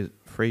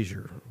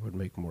 Frasier would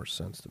make more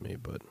sense to me,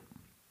 but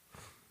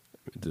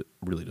it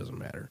really doesn't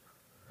matter.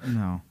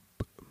 No.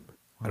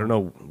 I don't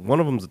know. One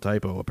of them's a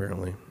typo,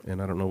 apparently,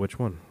 and I don't know which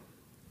one.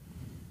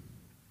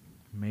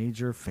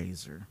 Major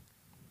Phaser.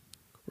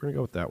 We're going to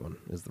go with that one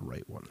is the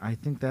right one. I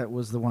think that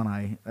was the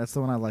one that's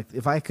the one I liked.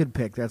 If I could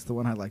pick, that's the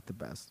one I liked the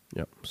best.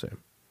 Yep, same.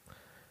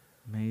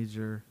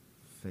 Major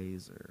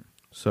Phaser.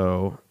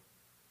 So,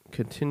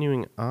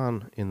 continuing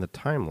on in the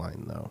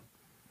timeline, though.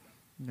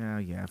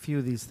 Yeah. A few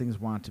of these things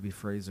want to be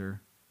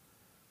Fraser.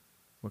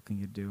 What can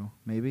you do?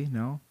 Maybe?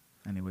 No?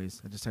 Anyways,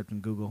 I just typed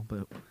in Google,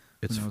 but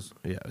who knows?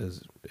 Yeah,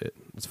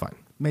 it's fine.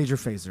 Major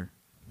Phaser.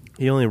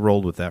 He only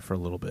rolled with that for a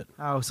little bit.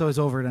 Oh, so he's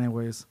over it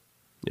anyways.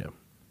 Yeah.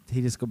 Did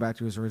he just go back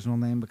to his original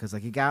name? Because,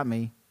 he got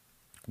me.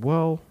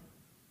 Well,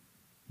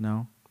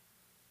 No?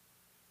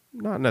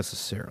 not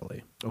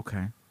necessarily.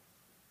 Okay.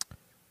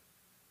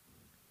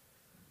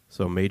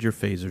 So Major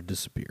Phaser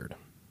disappeared.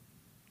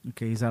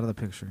 Okay, he's out of the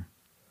picture.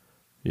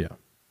 Yeah.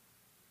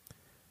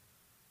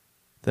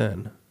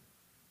 Then,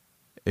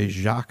 a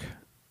Jacques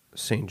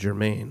Saint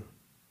Germain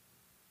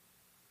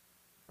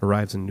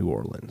arrives in New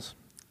Orleans.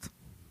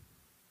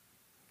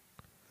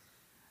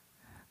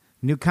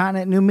 New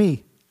continent, new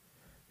me.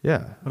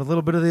 Yeah. But a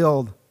little bit of the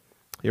old.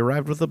 He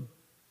arrived with a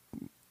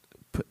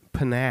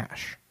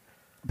panache.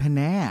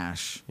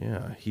 Panache.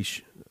 Yeah.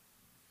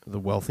 The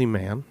wealthy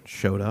man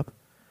showed up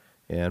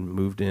and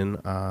moved in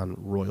on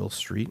Royal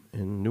Street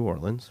in New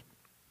Orleans,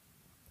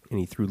 and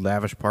he threw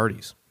lavish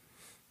parties.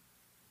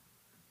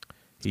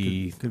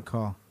 Good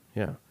call.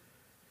 Yeah.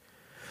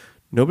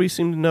 Nobody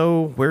seemed to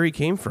know where he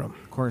came from.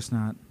 Of course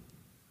not.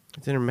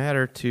 It didn't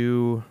matter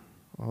to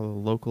all the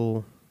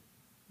local,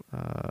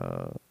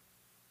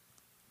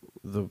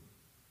 the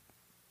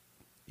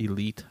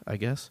elite, I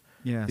guess.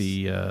 Yes.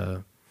 He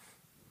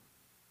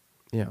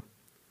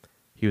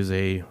was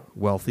a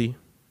wealthy,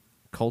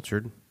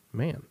 cultured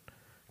man,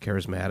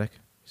 charismatic,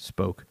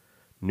 spoke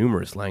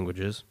numerous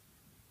languages,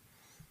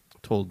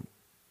 told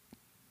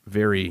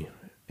very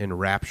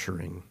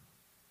enrapturing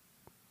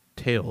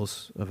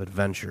tales of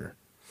adventure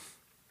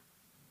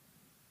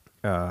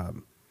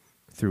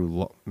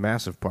through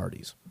massive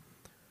parties.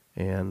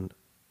 And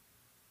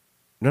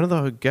none of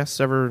the guests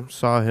ever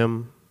saw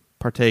him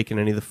partake in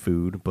any of the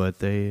food, but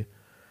they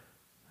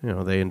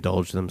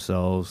indulged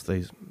themselves.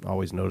 They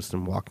always noticed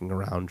him walking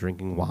around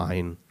drinking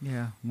wine.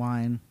 Yeah,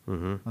 wine.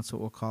 Mm-hmm. That's what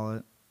we'll call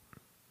it.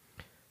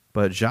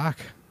 But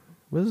Jacques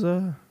was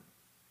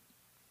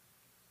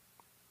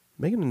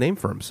making a name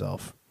for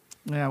himself.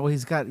 Yeah, well,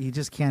 he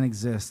just can't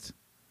exist.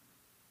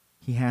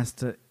 He has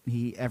to,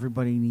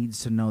 everybody needs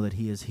to know that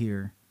he is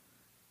here.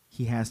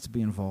 He has to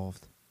be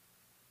involved.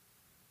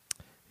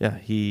 Yeah,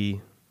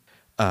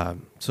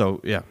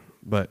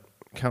 but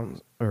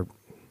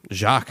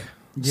Jacques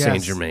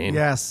Saint Germain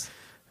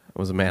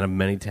was a man of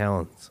many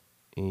talents.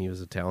 He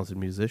was a talented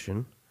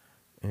musician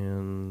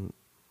and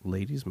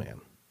ladies'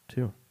 man,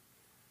 too.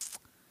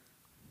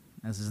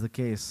 As is the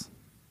case.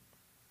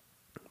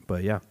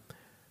 But yeah,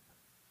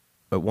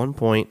 at one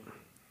point,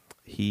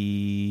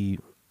 he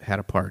had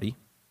a party.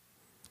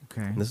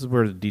 Okay. And this is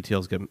where the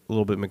details get a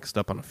little bit mixed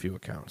up on a few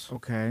accounts.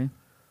 Okay.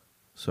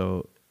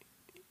 So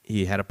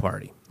he had a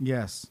party.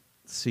 Yes.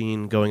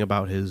 Seen going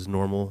about his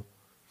normal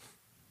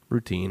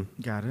routine.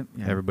 Got it.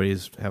 Yeah.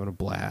 Everybody's having a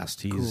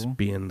blast. He's Cool.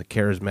 being the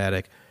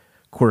charismatic,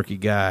 quirky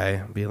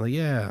guy, being like,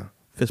 yeah,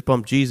 fist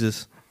bump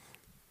Jesus.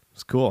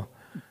 It's cool.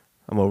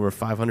 I'm over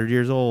 500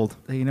 years old.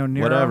 You know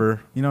Nero?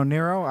 Whatever. You know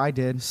Nero? I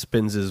did.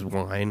 Spins his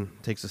wine,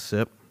 takes a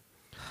sip.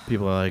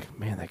 People are like,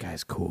 man, that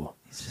guy's cool.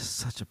 He's just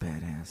such a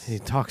badass. He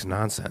talks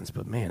nonsense,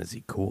 but man, is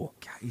he cool.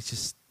 God,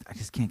 I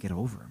just can't get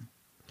over him.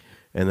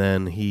 And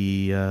then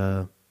he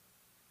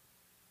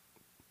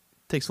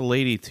takes a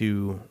lady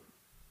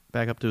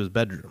back up to his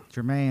bedroom.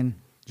 Jermaine.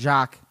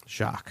 Jacques.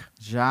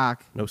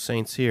 No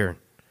saints here.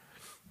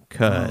 Oh,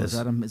 Cause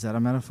is that a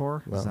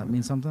metaphor? Well, Does that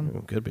mean something?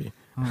 It could be.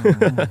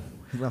 Oh,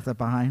 he left that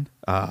behind.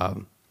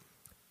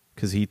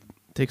 Because he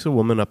takes a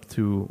woman up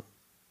to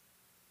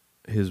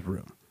his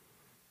room.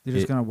 You're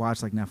just going to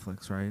watch like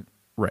Netflix, right?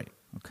 Right.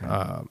 Okay.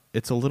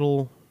 It's a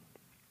little...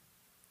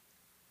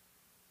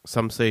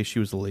 Some say she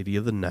was the lady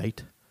of the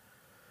night.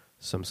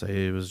 Some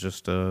say it was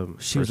just a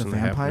She was a person that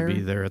happened vampire? to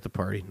be there at the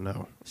party.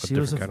 No, She a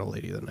was different kind of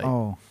lady of the night.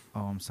 Oh,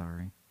 I'm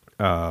sorry.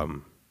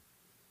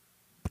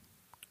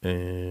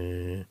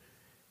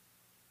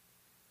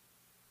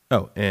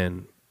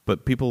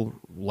 But people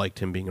liked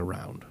him being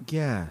around.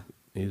 Yeah.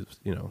 He's,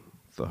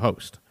 the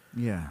host.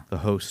 Yeah. The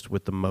host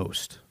with the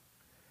most.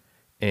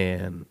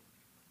 And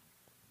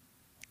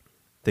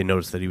they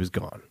noticed that he was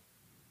gone.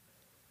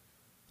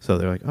 So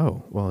they're like,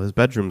 oh, well, his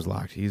bedroom's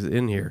locked. He's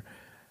in here.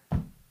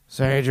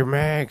 Saint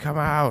Germain, come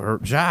out. Or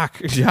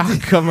Jacques,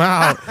 come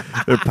out.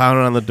 They're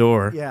pounding on the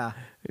door. Yeah.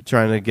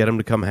 Trying to get him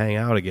to come hang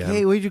out again.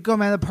 Hey, where'd you go,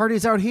 man? The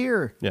party's out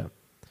here. Yeah.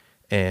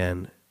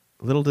 And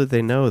little did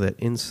they know that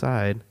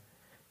inside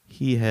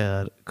he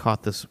had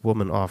caught this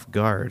woman off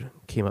guard,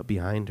 came up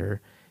behind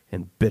her,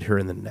 and bit her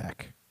in the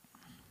neck.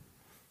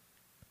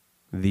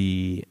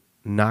 The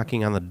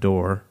knocking on the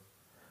door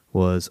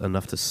was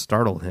enough to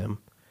startle him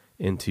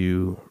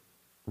into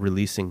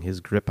releasing his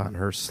grip on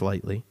her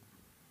slightly,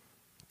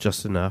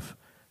 just enough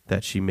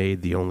that she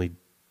made the only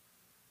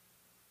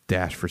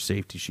dash for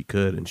safety she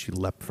could, and she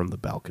leapt from the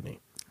balcony.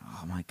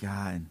 Oh, my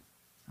God.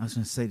 I was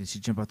going to say, did she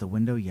jump out the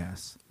window?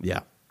 Yes.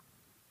 Yeah.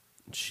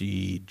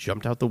 She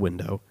jumped out the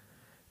window,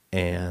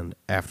 and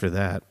after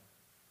that,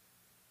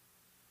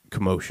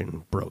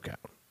 commotion broke out.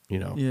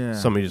 Yeah.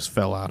 Somebody just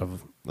fell out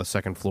of a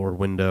second floor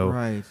window.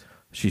 Right.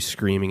 She's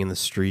screaming in the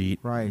street,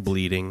 Right.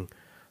 bleeding.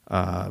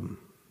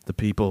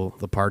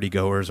 The party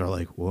goers are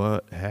like,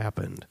 what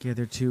happened?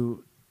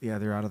 Yeah,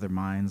 they're out of their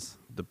minds.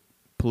 The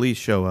police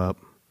show up.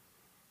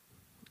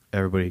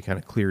 Everybody kind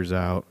of clears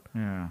out.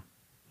 Yeah.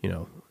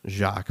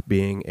 Jacques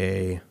being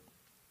a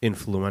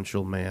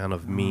influential man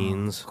of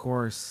means. Of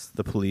course.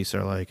 The police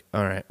are like,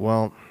 all right,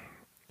 well,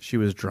 she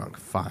was drunk.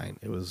 Fine.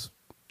 It was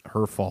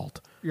her fault.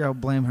 Yeah,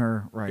 blame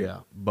her. Right. Yeah.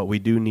 But we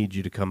do need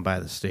you to come by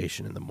the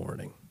station in the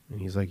morning. And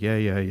he's like,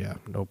 yeah.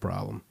 No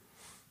problem.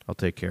 I'll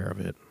take care of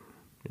it.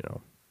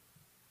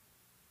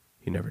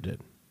 He never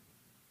did.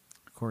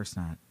 Of course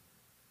not.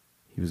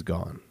 He was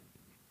gone.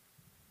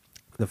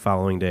 The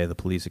following day, the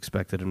police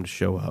expected him to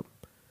show up,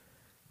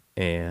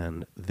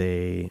 and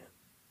he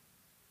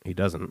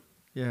doesn't.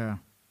 Yeah.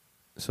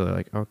 So they're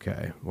like,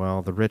 okay,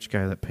 well, the rich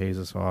guy that pays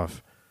us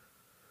off,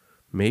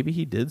 maybe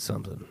he did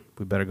something.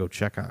 We better go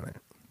check on it.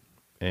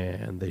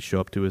 And they show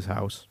up to his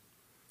house.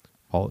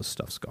 All his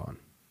stuff's gone,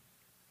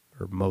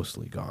 or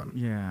mostly gone.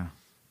 Yeah.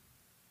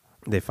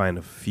 They find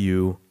a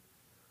few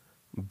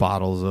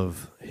bottles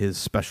of his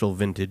special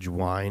vintage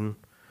wine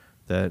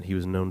that he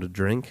was known to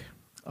drink.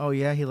 Oh,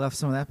 yeah, he left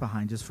some of that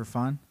behind just for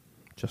fun?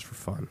 Just for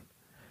fun.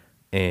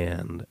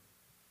 And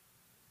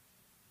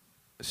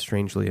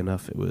strangely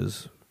enough, it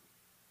was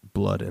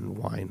blood and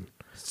wine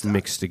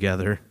mixed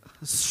together.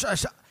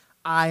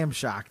 I am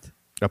shocked.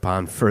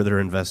 Upon further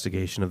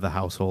investigation of the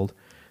household,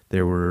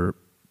 there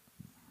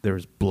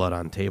was blood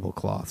on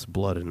tablecloths,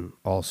 blood in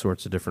all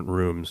sorts of different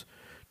rooms,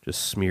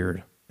 just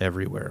smeared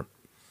everywhere.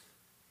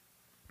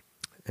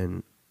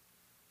 And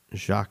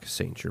Jacques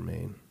Saint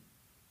Germain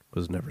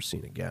was never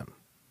seen again.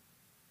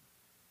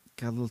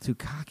 Got a little too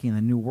cocky in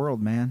the new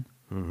world, man.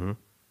 Mm-hmm.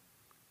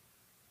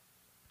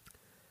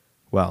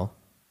 Well,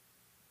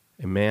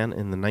 a man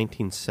in the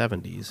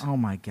 1970s Oh,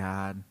 my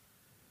God.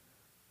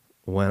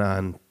 went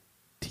on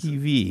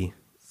TV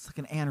It's like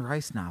an Anne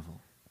Rice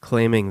novel.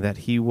 claiming that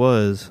he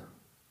was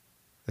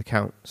the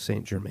Count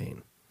Saint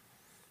Germain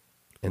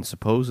and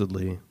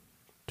supposedly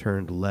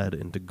turned lead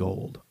into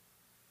gold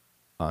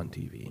on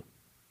TV.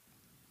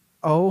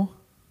 Oh?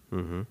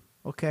 Mm-hmm.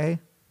 Okay.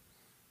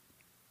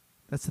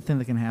 That's the thing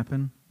that can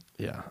happen?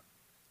 Yeah.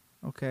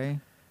 Okay.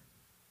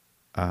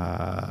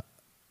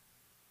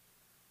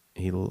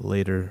 He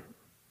later,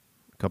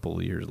 a couple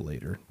of years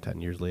later,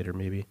 10 years later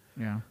maybe,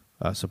 Yeah.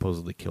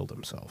 supposedly killed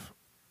himself.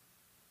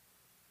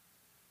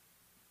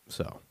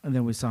 So, And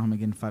then we saw him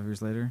again 5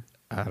 years later?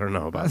 I don't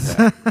know about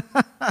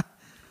that.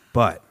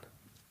 But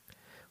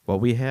what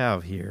we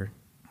have here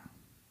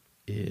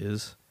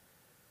is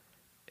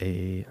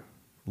a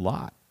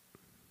lot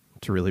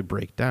to really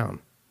break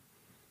down,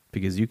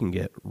 because you can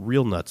get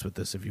real nuts with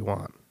this if you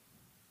want.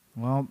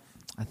 Well,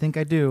 I think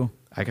I do.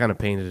 I kind of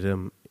painted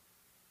him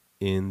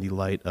in the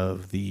light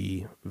of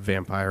the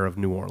Vampire of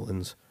New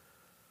Orleans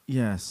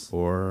Yes.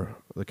 or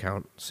the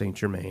Count Saint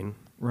Germain,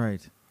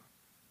 Right.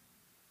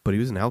 but he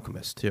was an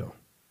alchemist too.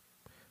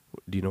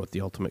 Do you know what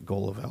the ultimate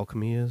goal of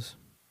alchemy is?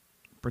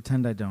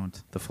 Pretend I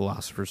don't. The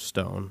Philosopher's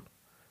Stone,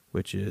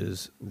 which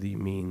is the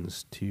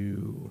means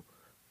to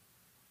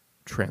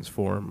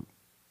transform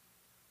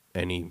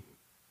any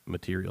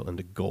material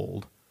into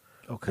gold,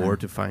 Okay. or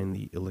to find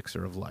the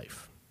elixir of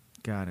life.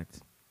 Got it.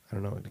 I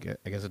don't know.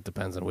 I guess it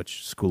depends on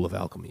which school of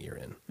alchemy you're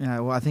in. Yeah,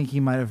 well, I think he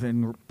might have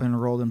been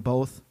enrolled in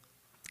both.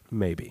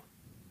 Maybe.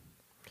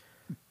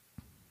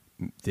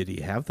 Did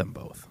he have them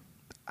both?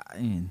 I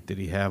mean, Did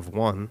he have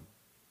one,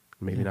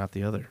 maybe Yeah. not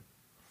the other?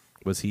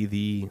 Was he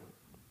the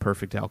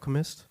perfect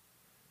alchemist?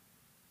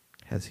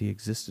 Has he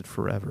existed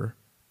forever?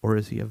 Or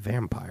is he a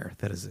vampire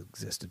that has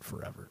existed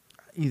forever?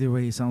 either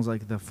way, he sounds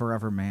like the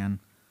Forever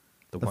Man.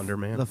 The Wonder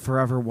Man? The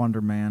Forever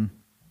Wonder Man.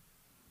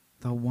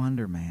 The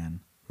Wonder Man.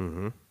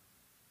 Mm-hmm.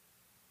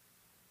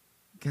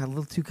 Got a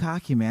little too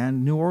cocky,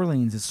 man. New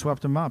Orleans has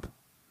swept him up.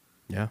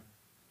 Yeah.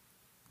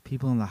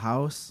 People in the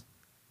house.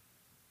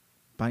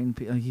 Biting.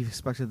 He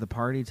expected the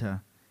party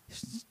to.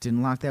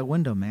 Didn't lock that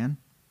window, man.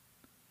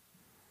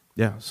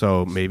 Yeah,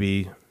 so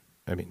maybe,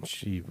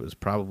 she was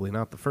probably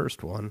not the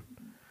first one.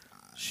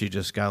 She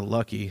just got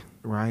lucky.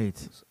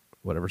 Right.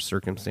 Whatever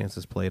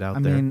circumstances played out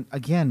I there. mean,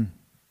 again,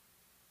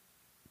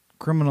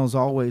 criminals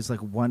always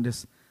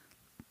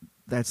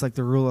that's like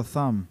the rule of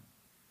thumb.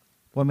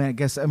 Well, I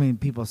guess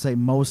people say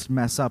most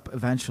mess up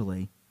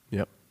eventually,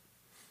 Yep.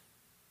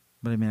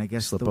 but I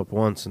guess Slip up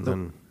once and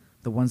then...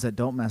 the ones that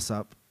don't mess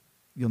up,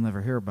 you'll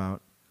never hear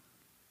about.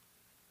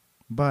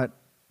 But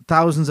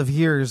thousands of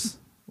years,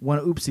 one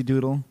oopsie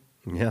doodle,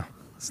 Yeah.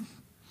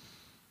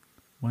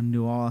 one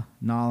New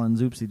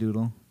Orleans oopsie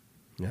doodle.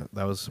 Yeah,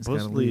 that was He's gotta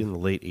supposedly leave. in the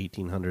late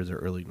 1800s or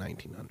early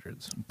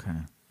 1900s. Okay.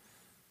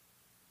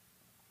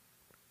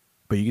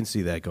 But you can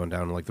see that going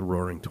down to like the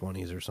Roaring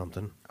 20s or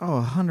something.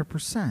 Oh,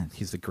 100%.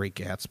 He's the Great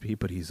Gatsby,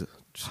 but he's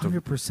just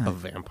 100%. a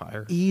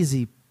vampire.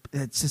 Easy.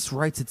 It just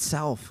writes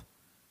itself.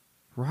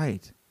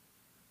 Right.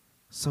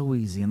 So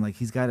easy. And, like,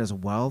 he's got his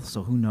wealth,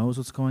 so who knows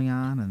what's going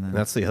on? And then And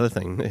that's the other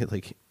thing.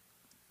 Like,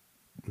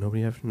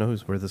 nobody ever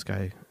knows where this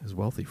guy is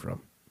wealthy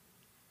from.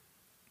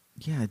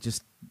 yeah,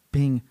 just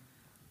being,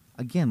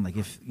 again, like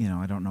if,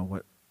 I don't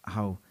know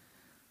how,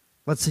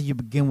 let's say you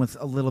begin with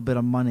a little bit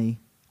of money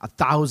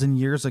 1,000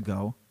 years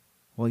ago.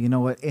 Well, you know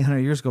what? 800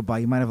 years go by,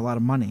 you might have a lot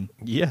of money,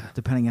 Yeah.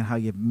 depending on how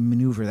you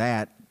maneuver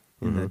that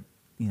in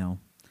Mhm.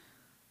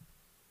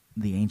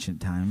 the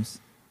ancient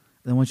times.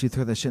 Then once you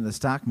throw that shit in the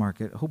stock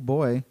market, oh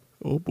boy.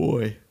 Oh,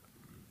 boy.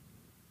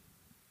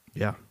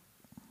 Yeah.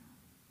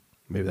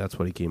 Maybe that's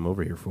what he came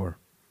over here for.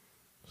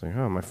 It's like,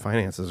 oh, my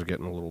finances are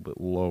getting a little bit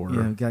lower.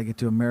 You got to get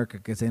to America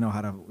because they know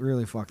how to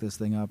really fuck this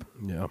thing up.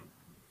 Yeah.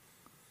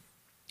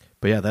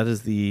 But yeah, that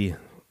is the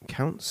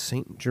Count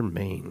Saint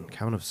Germain.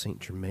 Count of Saint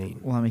Germain.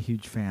 Well, I'm a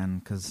huge fan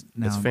because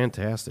now It's I'm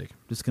fantastic.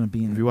 just going to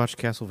be in. Have you watched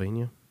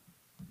Castlevania?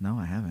 No,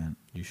 I haven't.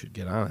 You should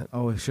get on it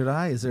Oh, should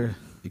I? Is there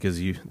because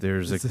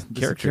there's a Is it- there's a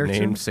character character?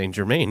 named Saint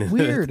Germain.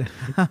 weird?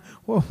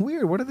 Well,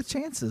 weird. What are the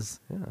chances?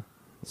 Yeah.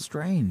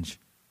 Strange.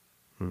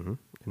 Hmm.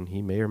 And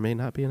he may or may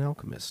not be an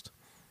alchemist.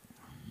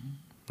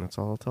 That's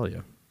all I'll tell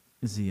you.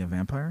 Is he a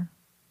vampire?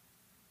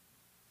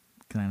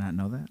 Can I not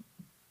know that?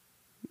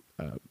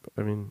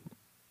 I mean,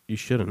 you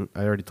shouldn't.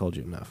 I already told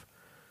you enough.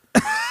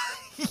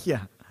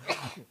 Yeah.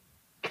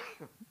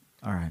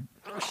 All right.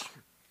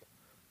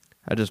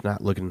 I'm just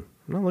not looking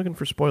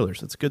for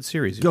spoilers. It's a good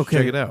series. You should Okay,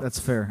 check it out. that's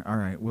fair. All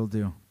right, we'll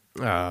do.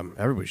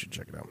 Everybody should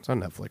check it out. It's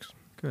on Netflix.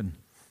 Good.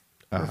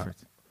 Uh,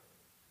 Perfect.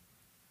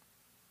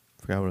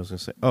 Forgot what I was going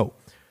to say. Oh,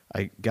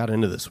 I got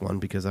into this one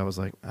because I was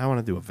like, I want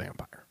to do a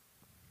vampire.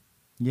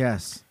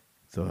 Yes,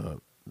 The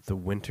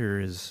winter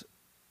is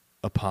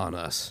upon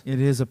us.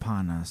 it is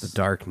upon us. The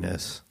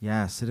darkness.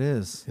 Yes, it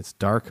is. It's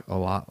dark a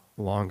lot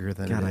longer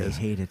than God, it I is.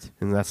 hate it.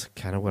 And that's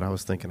kind of what I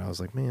was thinking. I was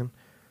like, man,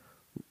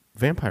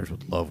 vampires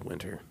would love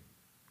winter.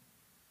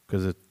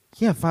 Because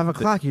Yeah, 5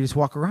 o'clock, you just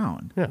walk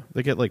around.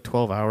 they get like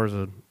 12 hours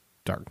of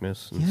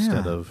darkness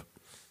instead Yeah. of,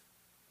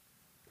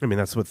 I mean,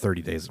 that's what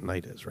 30 days of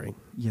night is, right?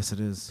 Yes,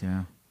 it is.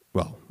 Yeah.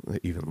 Well,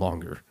 even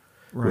longer.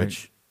 Right.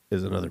 Which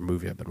is another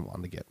movie I've been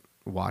wanting to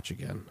watch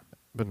again.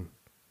 I've been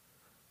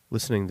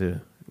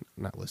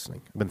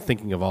I've been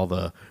thinking of all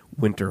the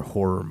winter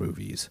horror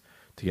movies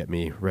to get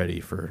me ready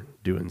for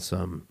doing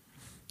some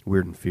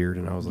Weird and Feared,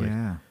 and I was like,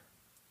 Yeah.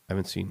 I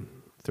haven't seen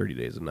 30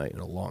 Days of Night in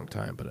a long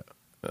time, but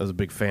I was a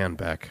big fan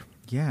back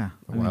Yeah.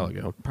 a while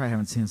ago. Probably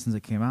haven't seen it since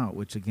it came out,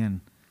 which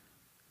again,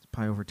 it's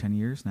probably over 10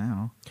 years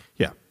now.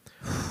 Yeah.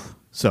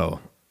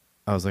 So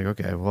I was like,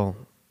 okay, well,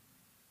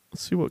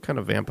 let's see what kind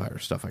of vampire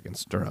stuff I can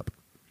stir up.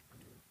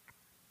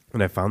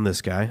 And I found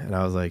this guy, and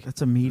I was like,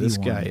 That's a meaty this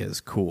one. guy is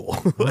cool.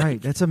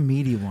 Right. That's a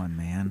meaty one,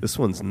 man. This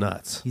one's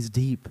nuts. He's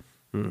deep.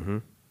 Mm-hmm.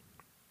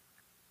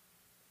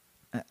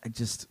 I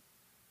just,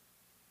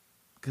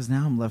 because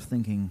now I'm left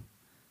thinking,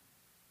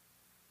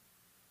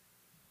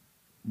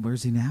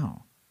 where's he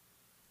now?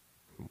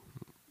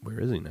 Where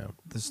is he now?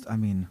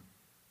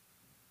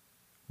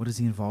 What is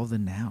he involved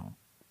in now?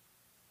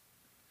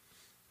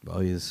 Well,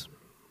 he's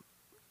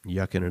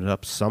yucking it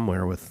up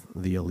somewhere with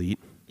the elite.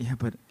 Yeah,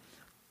 but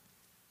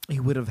he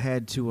would have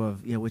had to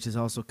have, which is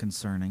also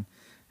concerning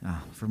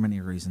for many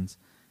reasons.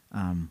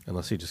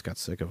 Unless he just got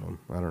sick of him.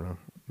 I don't know.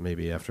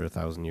 Maybe after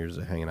 1,000 years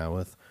of hanging out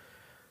with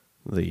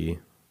the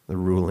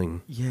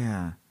ruling.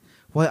 Yeah.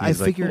 Well, I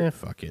He's like, figure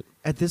fuck it.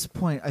 at this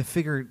point, I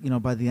figure,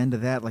 by the end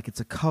of that, like, it's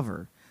a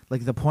cover.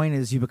 Like, the point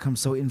is you become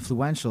so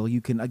influential, you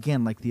can,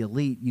 again, like the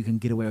elite, you can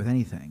get away with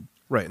anything.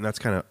 Right, and that's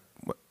kind of,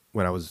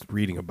 when I was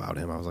reading about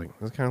him, I was like,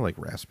 that's kind of like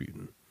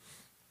Rasputin.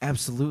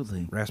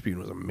 Absolutely. Rasputin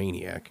was a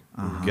maniac.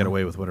 He Uh-huh. would get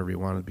away with whatever he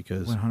wanted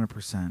because,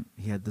 100%.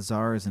 He had the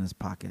Tsars in his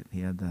pocket. He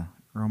had the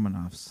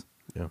Romanovs.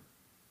 yeah,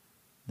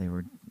 They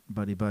were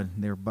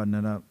They were budding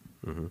it up.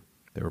 hmm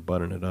they were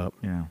buttoning it up.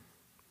 Yeah.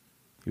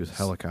 He was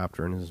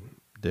helicoptering his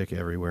dick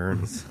everywhere.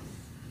 And,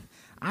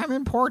 I'm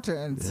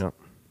important. yeah,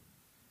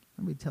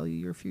 Let me tell you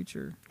your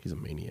future. he's a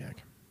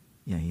maniac.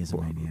 Yeah, he is a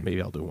Well, maniac. maybe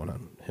I'll do one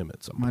on him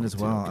at some point. Might as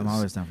too, well. I'm 'cause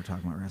always down for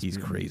talking about Rasputin.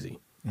 he's crazy.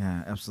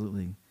 Yeah,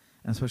 absolutely.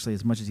 And especially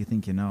as much as you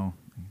think you know.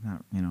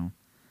 Not,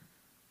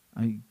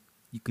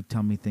 you could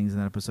tell me things in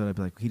that episode. I'd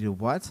be like, he did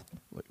what?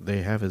 Like,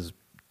 they have his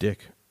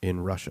dick in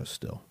Russia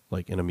still,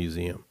 like in a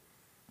museum.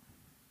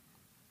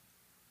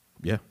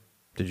 Yeah.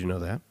 Did you know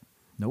that?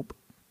 Nope.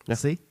 Yeah.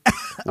 See?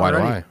 Why do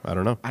Already. I? I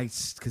don't know.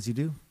 Because you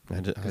do. I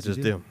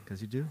just do.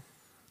 Because you do.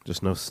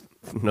 Just no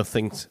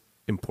things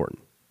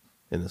important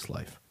in this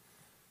life.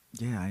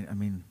 Yeah, I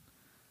mean,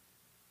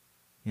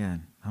 yeah.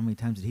 How many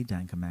times did he die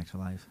and come back to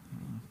life?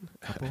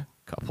 A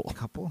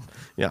couple?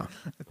 Yeah.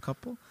 A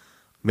couple?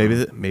 Maybe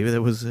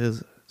that was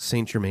his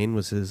Saint Germain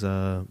was his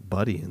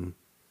buddy and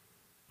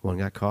one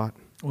got caught.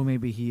 Well,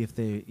 maybe if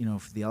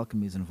the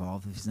alchemy is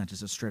involved, if he's not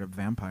just a straight up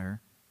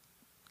vampire,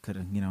 could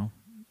have,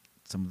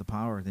 some of the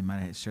power. They might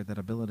have shared that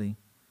ability.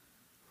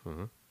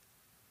 Mhm.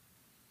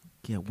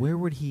 Yeah, where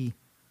would he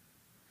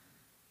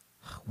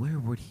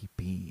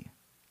be?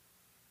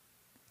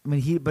 I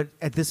mean, but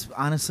at this,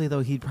 honestly, though,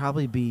 he'd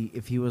probably be,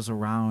 if he was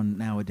around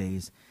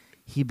nowadays,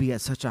 he'd be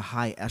at such a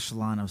high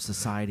echelon of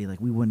society,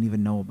 like we wouldn't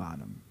even know about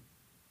him.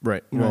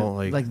 Right. You Well,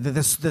 know, like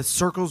the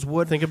circles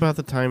would. think about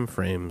the time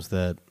frames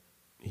that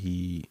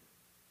he,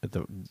 at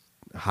the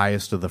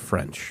highest of the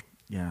French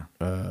Yeah.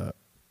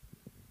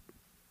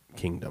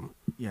 kingdom,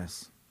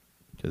 Yes.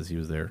 because he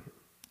was there.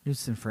 He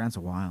was in France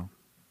a while.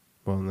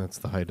 Well, and that's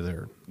the height of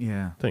their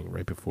Yeah. thing,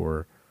 right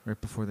before,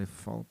 They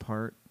fall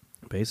apart.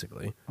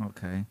 basically.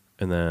 Okay.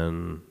 And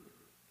then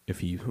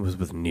if he was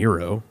with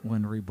Nero,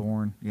 When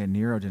reborn. Yeah,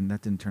 Nero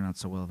didn't turn out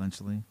so well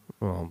eventually.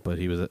 well, but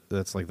he was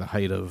that's like the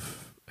height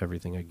of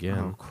everything again.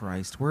 Oh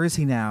Christ. Where is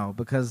he now?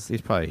 Because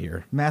He's probably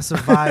here. massive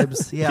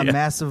vibes. Yeah, Yeah.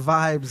 massive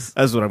vibes.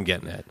 That's what I'm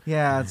getting at.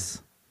 Yeah,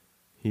 it's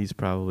He's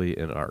probably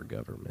in our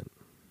government,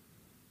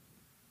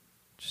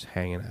 just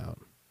hanging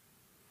out.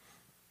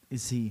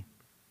 is he?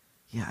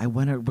 Yeah, I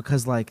wonder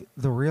because like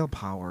the real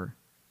power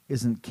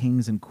isn't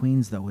kings and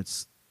queens though,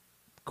 it's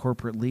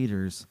corporate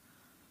leaders.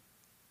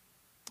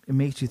 It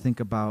makes you think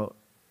about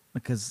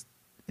like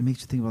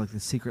the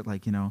secret,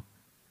 like, you know,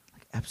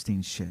 like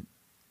Epstein shit.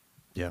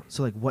 Yeah.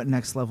 So like what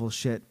next level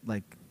shit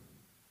like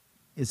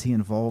is he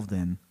involved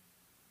in?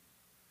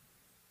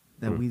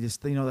 That we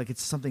just, you know, like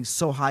it's something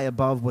so high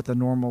above what the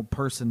normal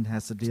person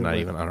has to deal It's not with.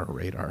 even on our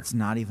radar. It's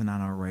not even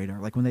on our radar.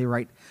 Like when they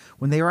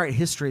write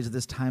histories of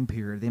this time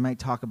period, they might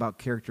talk about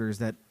characters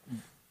that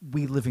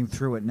we living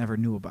through it never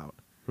knew about.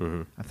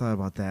 Mm-hmm. I thought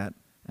about that,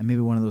 and maybe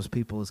one of those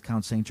people is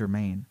Count Saint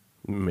Germain.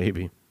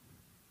 Maybe.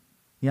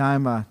 Yeah,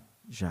 I'm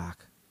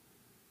Jacques.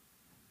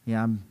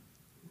 Yeah, I'm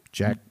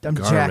Jack I'm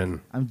Garman.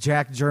 Jack. I'm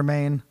Jack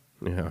Germain.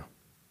 Yeah.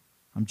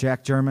 I'm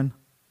Jack German.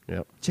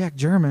 Yep. Jack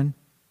German.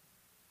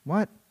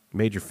 What?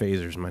 Major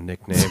Phaser's my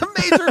nickname.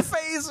 Major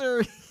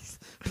phaser.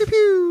 Pew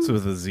pew. It's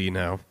with a Z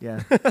now.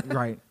 Yeah,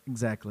 right,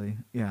 exactly.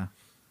 Yeah.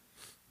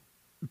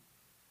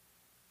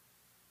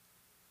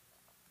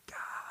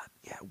 God,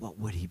 yeah, what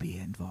would he be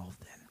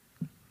involved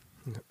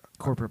in?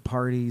 Corporate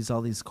parties,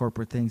 all these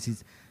corporate things.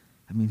 He's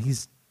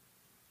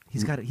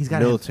got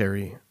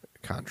military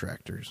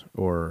contractors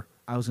or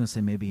I was going to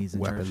say maybe he's in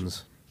weapons.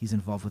 charge. He's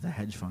involved with a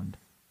hedge fund.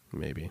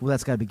 Maybe. Well,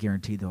 that's got to be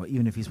guaranteed though.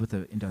 Even if he's with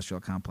the industrial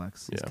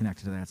complex, he's Yeah.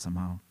 connected to that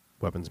somehow.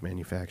 Weapons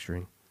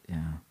manufacturing.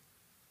 Yeah.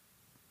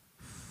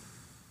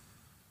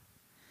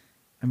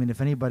 I mean, if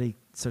anybody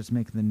starts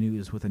making the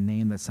news with a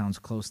name that sounds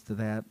close to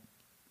that,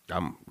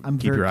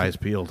 Keep your eyes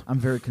peeled. I'm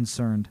very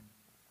concerned.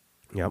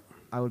 Yep.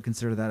 I would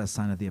consider that a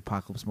sign of the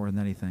apocalypse more than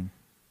anything.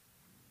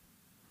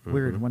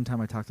 Weird. One time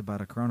I talked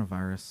about a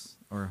coronavirus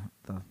or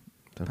the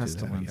Don't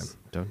pestilence. do that again.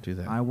 Don't do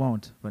that. I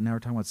won't. But now we're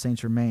talking about Saint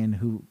Germain,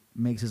 who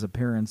makes his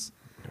appearance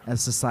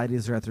as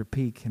societies are at their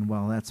peak, and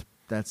well,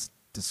 that's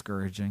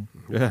discouraging.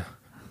 Yeah.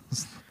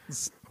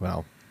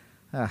 Well,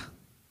 Ah,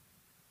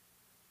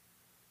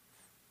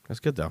 that's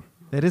good though.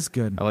 it is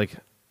good.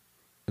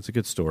 It's a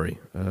good story.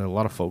 A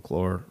lot of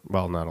folklore.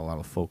 Well, not a lot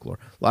of folklore.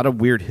 A lot of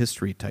weird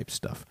history type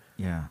stuff.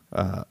 Yeah,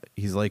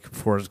 He's like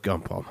Forrest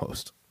Gump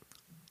almost.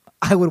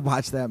 I would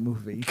watch that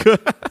movie.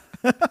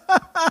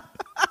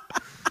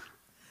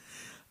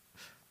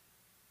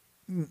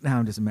 Now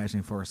I'm just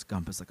imagining Forrest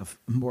Gump as like a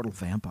mortal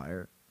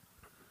vampire.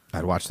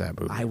 I'd watch that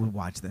movie. I would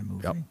watch that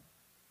movie. Yep.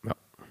 Yep.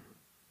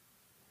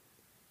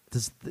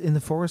 In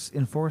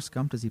Forrest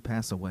Gump, does he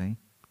pass away?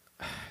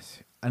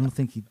 I don't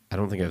think he. I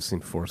don't think I've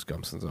seen Forrest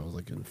Gump since I was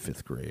like in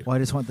 5th grade. Well, I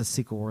just want the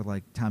sequel where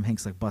like Tom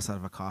Hanks like busts out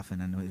of a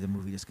coffin and the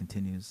movie just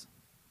continues,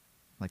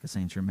 like a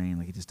Saint Germain,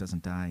 like he just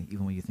doesn't die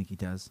even when you think he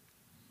does.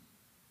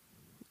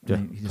 Yeah,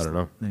 Then he I don't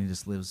know. Then he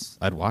just lives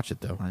I'd watch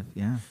it though. life.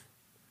 Yeah.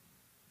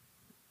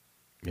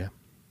 Yeah.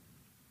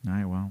 All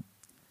right. Well,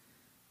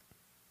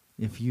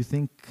 if you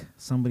think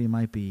somebody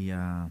might be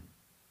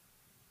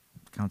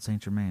Count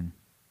Saint Germain,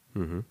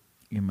 Mm-hmm.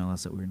 email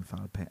us at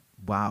weirdandfod.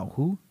 Wow,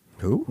 who?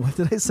 Who? What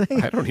did I say?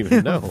 I don't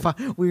even know.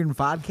 Weird and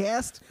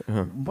Podcast?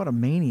 Uh-huh. What a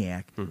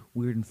maniac.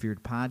 Weird and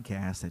Feared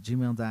Podcast at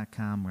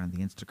gmail.com. We're on the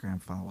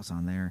Instagram. Follow us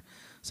on there.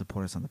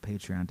 Support us on the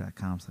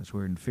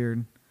patreon.com/Weird and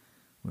Feared,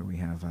 where we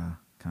have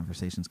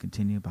conversations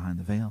continue behind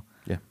the veil.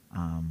 Yeah.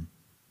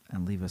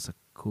 And leave us a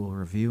cool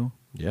review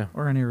Yeah.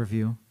 or any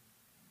review.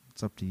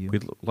 It's up to you.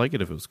 We'd like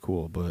it if it was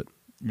cool, but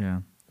Yeah.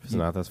 if it's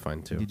not, that's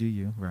fine too. You do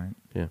you, right.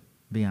 Yeah.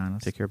 Be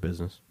honest. Take care of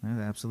business. Yeah,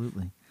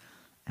 absolutely.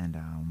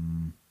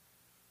 And,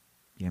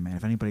 yeah, man,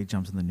 if anybody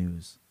jumps in the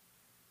news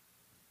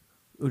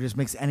or just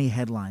makes any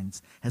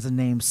headlines, has a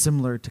name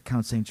similar to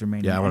Count Saint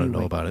Germain. Yeah, in I want to any know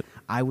way, about it.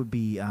 I would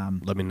be,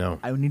 Let me know.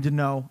 I would need to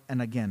know.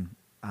 And again,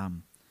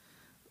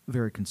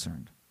 very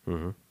concerned.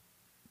 Mm-hmm.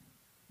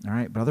 All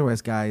right. But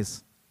otherwise,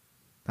 guys,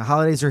 the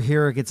holidays are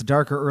here. It gets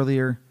darker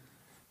earlier.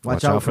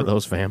 Watch out for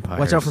those vampires.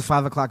 Watch out for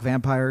 5 o'clock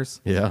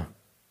vampires. Yeah.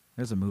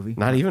 There's a movie.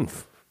 Not even.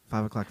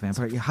 5 o'clock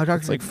vampire. Yeah, how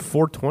dark It's like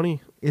 4:20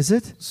 is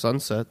it?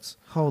 sunsets.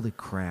 Holy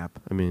crap.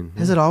 I mean.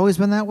 Has it always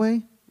been that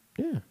way?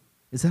 Yeah.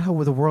 Is that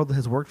how the world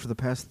has worked for the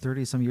past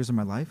 30-some years of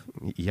my life?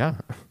 Yeah.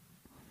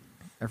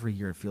 Every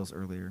year it feels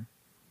earlier.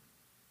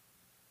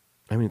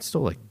 I mean, it's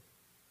still like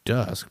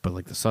dusk, but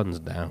like the sun's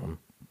down.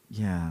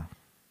 Yeah.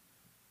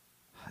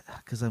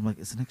 Because I'm like,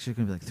 is the next year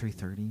going to be like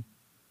 3:30?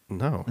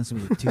 No. It's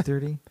going to be like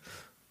 2:30?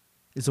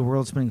 Is the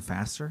world spinning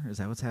faster? Is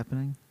that what's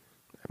happening?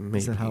 Maybe.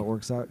 Is that how it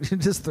works out? You're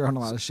just throwing a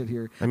lot of shit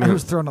here. I mean, I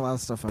was throwing a lot of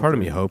stuff out Part of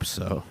there. me hopes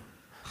so.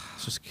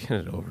 Let's just get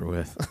it over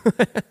with.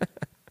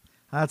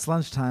 It's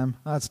lunchtime.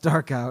 It's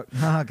dark out.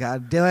 Oh,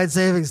 God. Daylight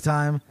savings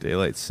time.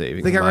 Daylight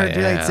savings. They got rid of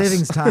daylight ass.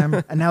 savings time,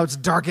 and now it's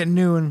dark at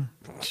noon.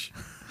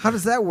 How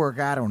does that work?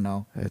 I don't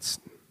know.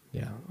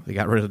 They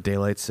got rid of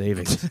daylight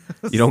savings.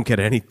 You don't get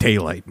any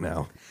daylight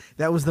now.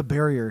 That was the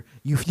barrier.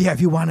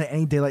 If you wanted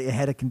any daylight, you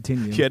had to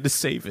continue. You had to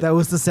save it. That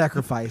was the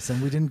sacrifice,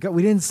 and we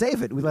didn't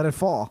save it. We let it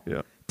fall.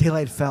 Yeah.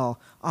 Daylight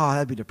fell. Oh,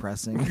 that'd be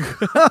depressing.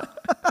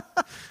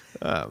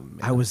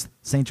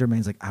 Saint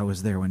Germain's like, I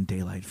was there when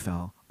daylight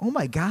fell. Oh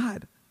my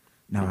God.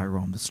 Now I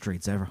roam the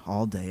streets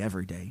all day,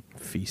 every day.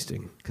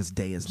 Feasting. Because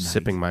day is night.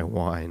 Sipping my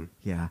wine.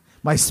 Yeah.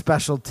 My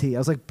specialty. I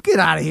was like, get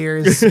out of here.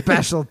 It's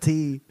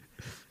specialty.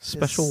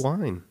 Special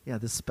wine. Yeah,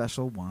 this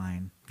special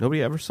wine.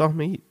 Nobody ever saw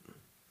me eat.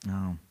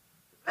 Oh.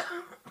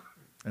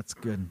 That's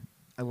good.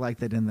 I like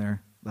that in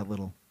there. That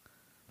little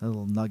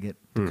nugget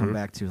to come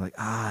back to. Like,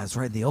 it's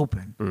right in the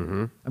open.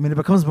 Mm-hmm. I mean, it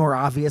becomes more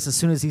obvious as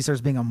soon as he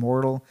starts being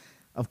immortal.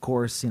 Of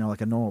course,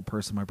 like a normal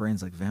person, my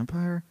brain's like,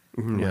 vampire?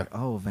 I'm Yeah. like,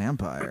 oh,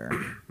 vampire.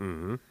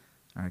 Mm-hmm.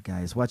 All right,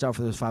 guys, watch out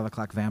for those 5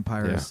 o'clock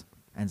vampires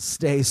and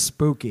stay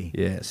spooky.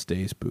 Yeah,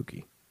 stay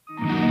spooky.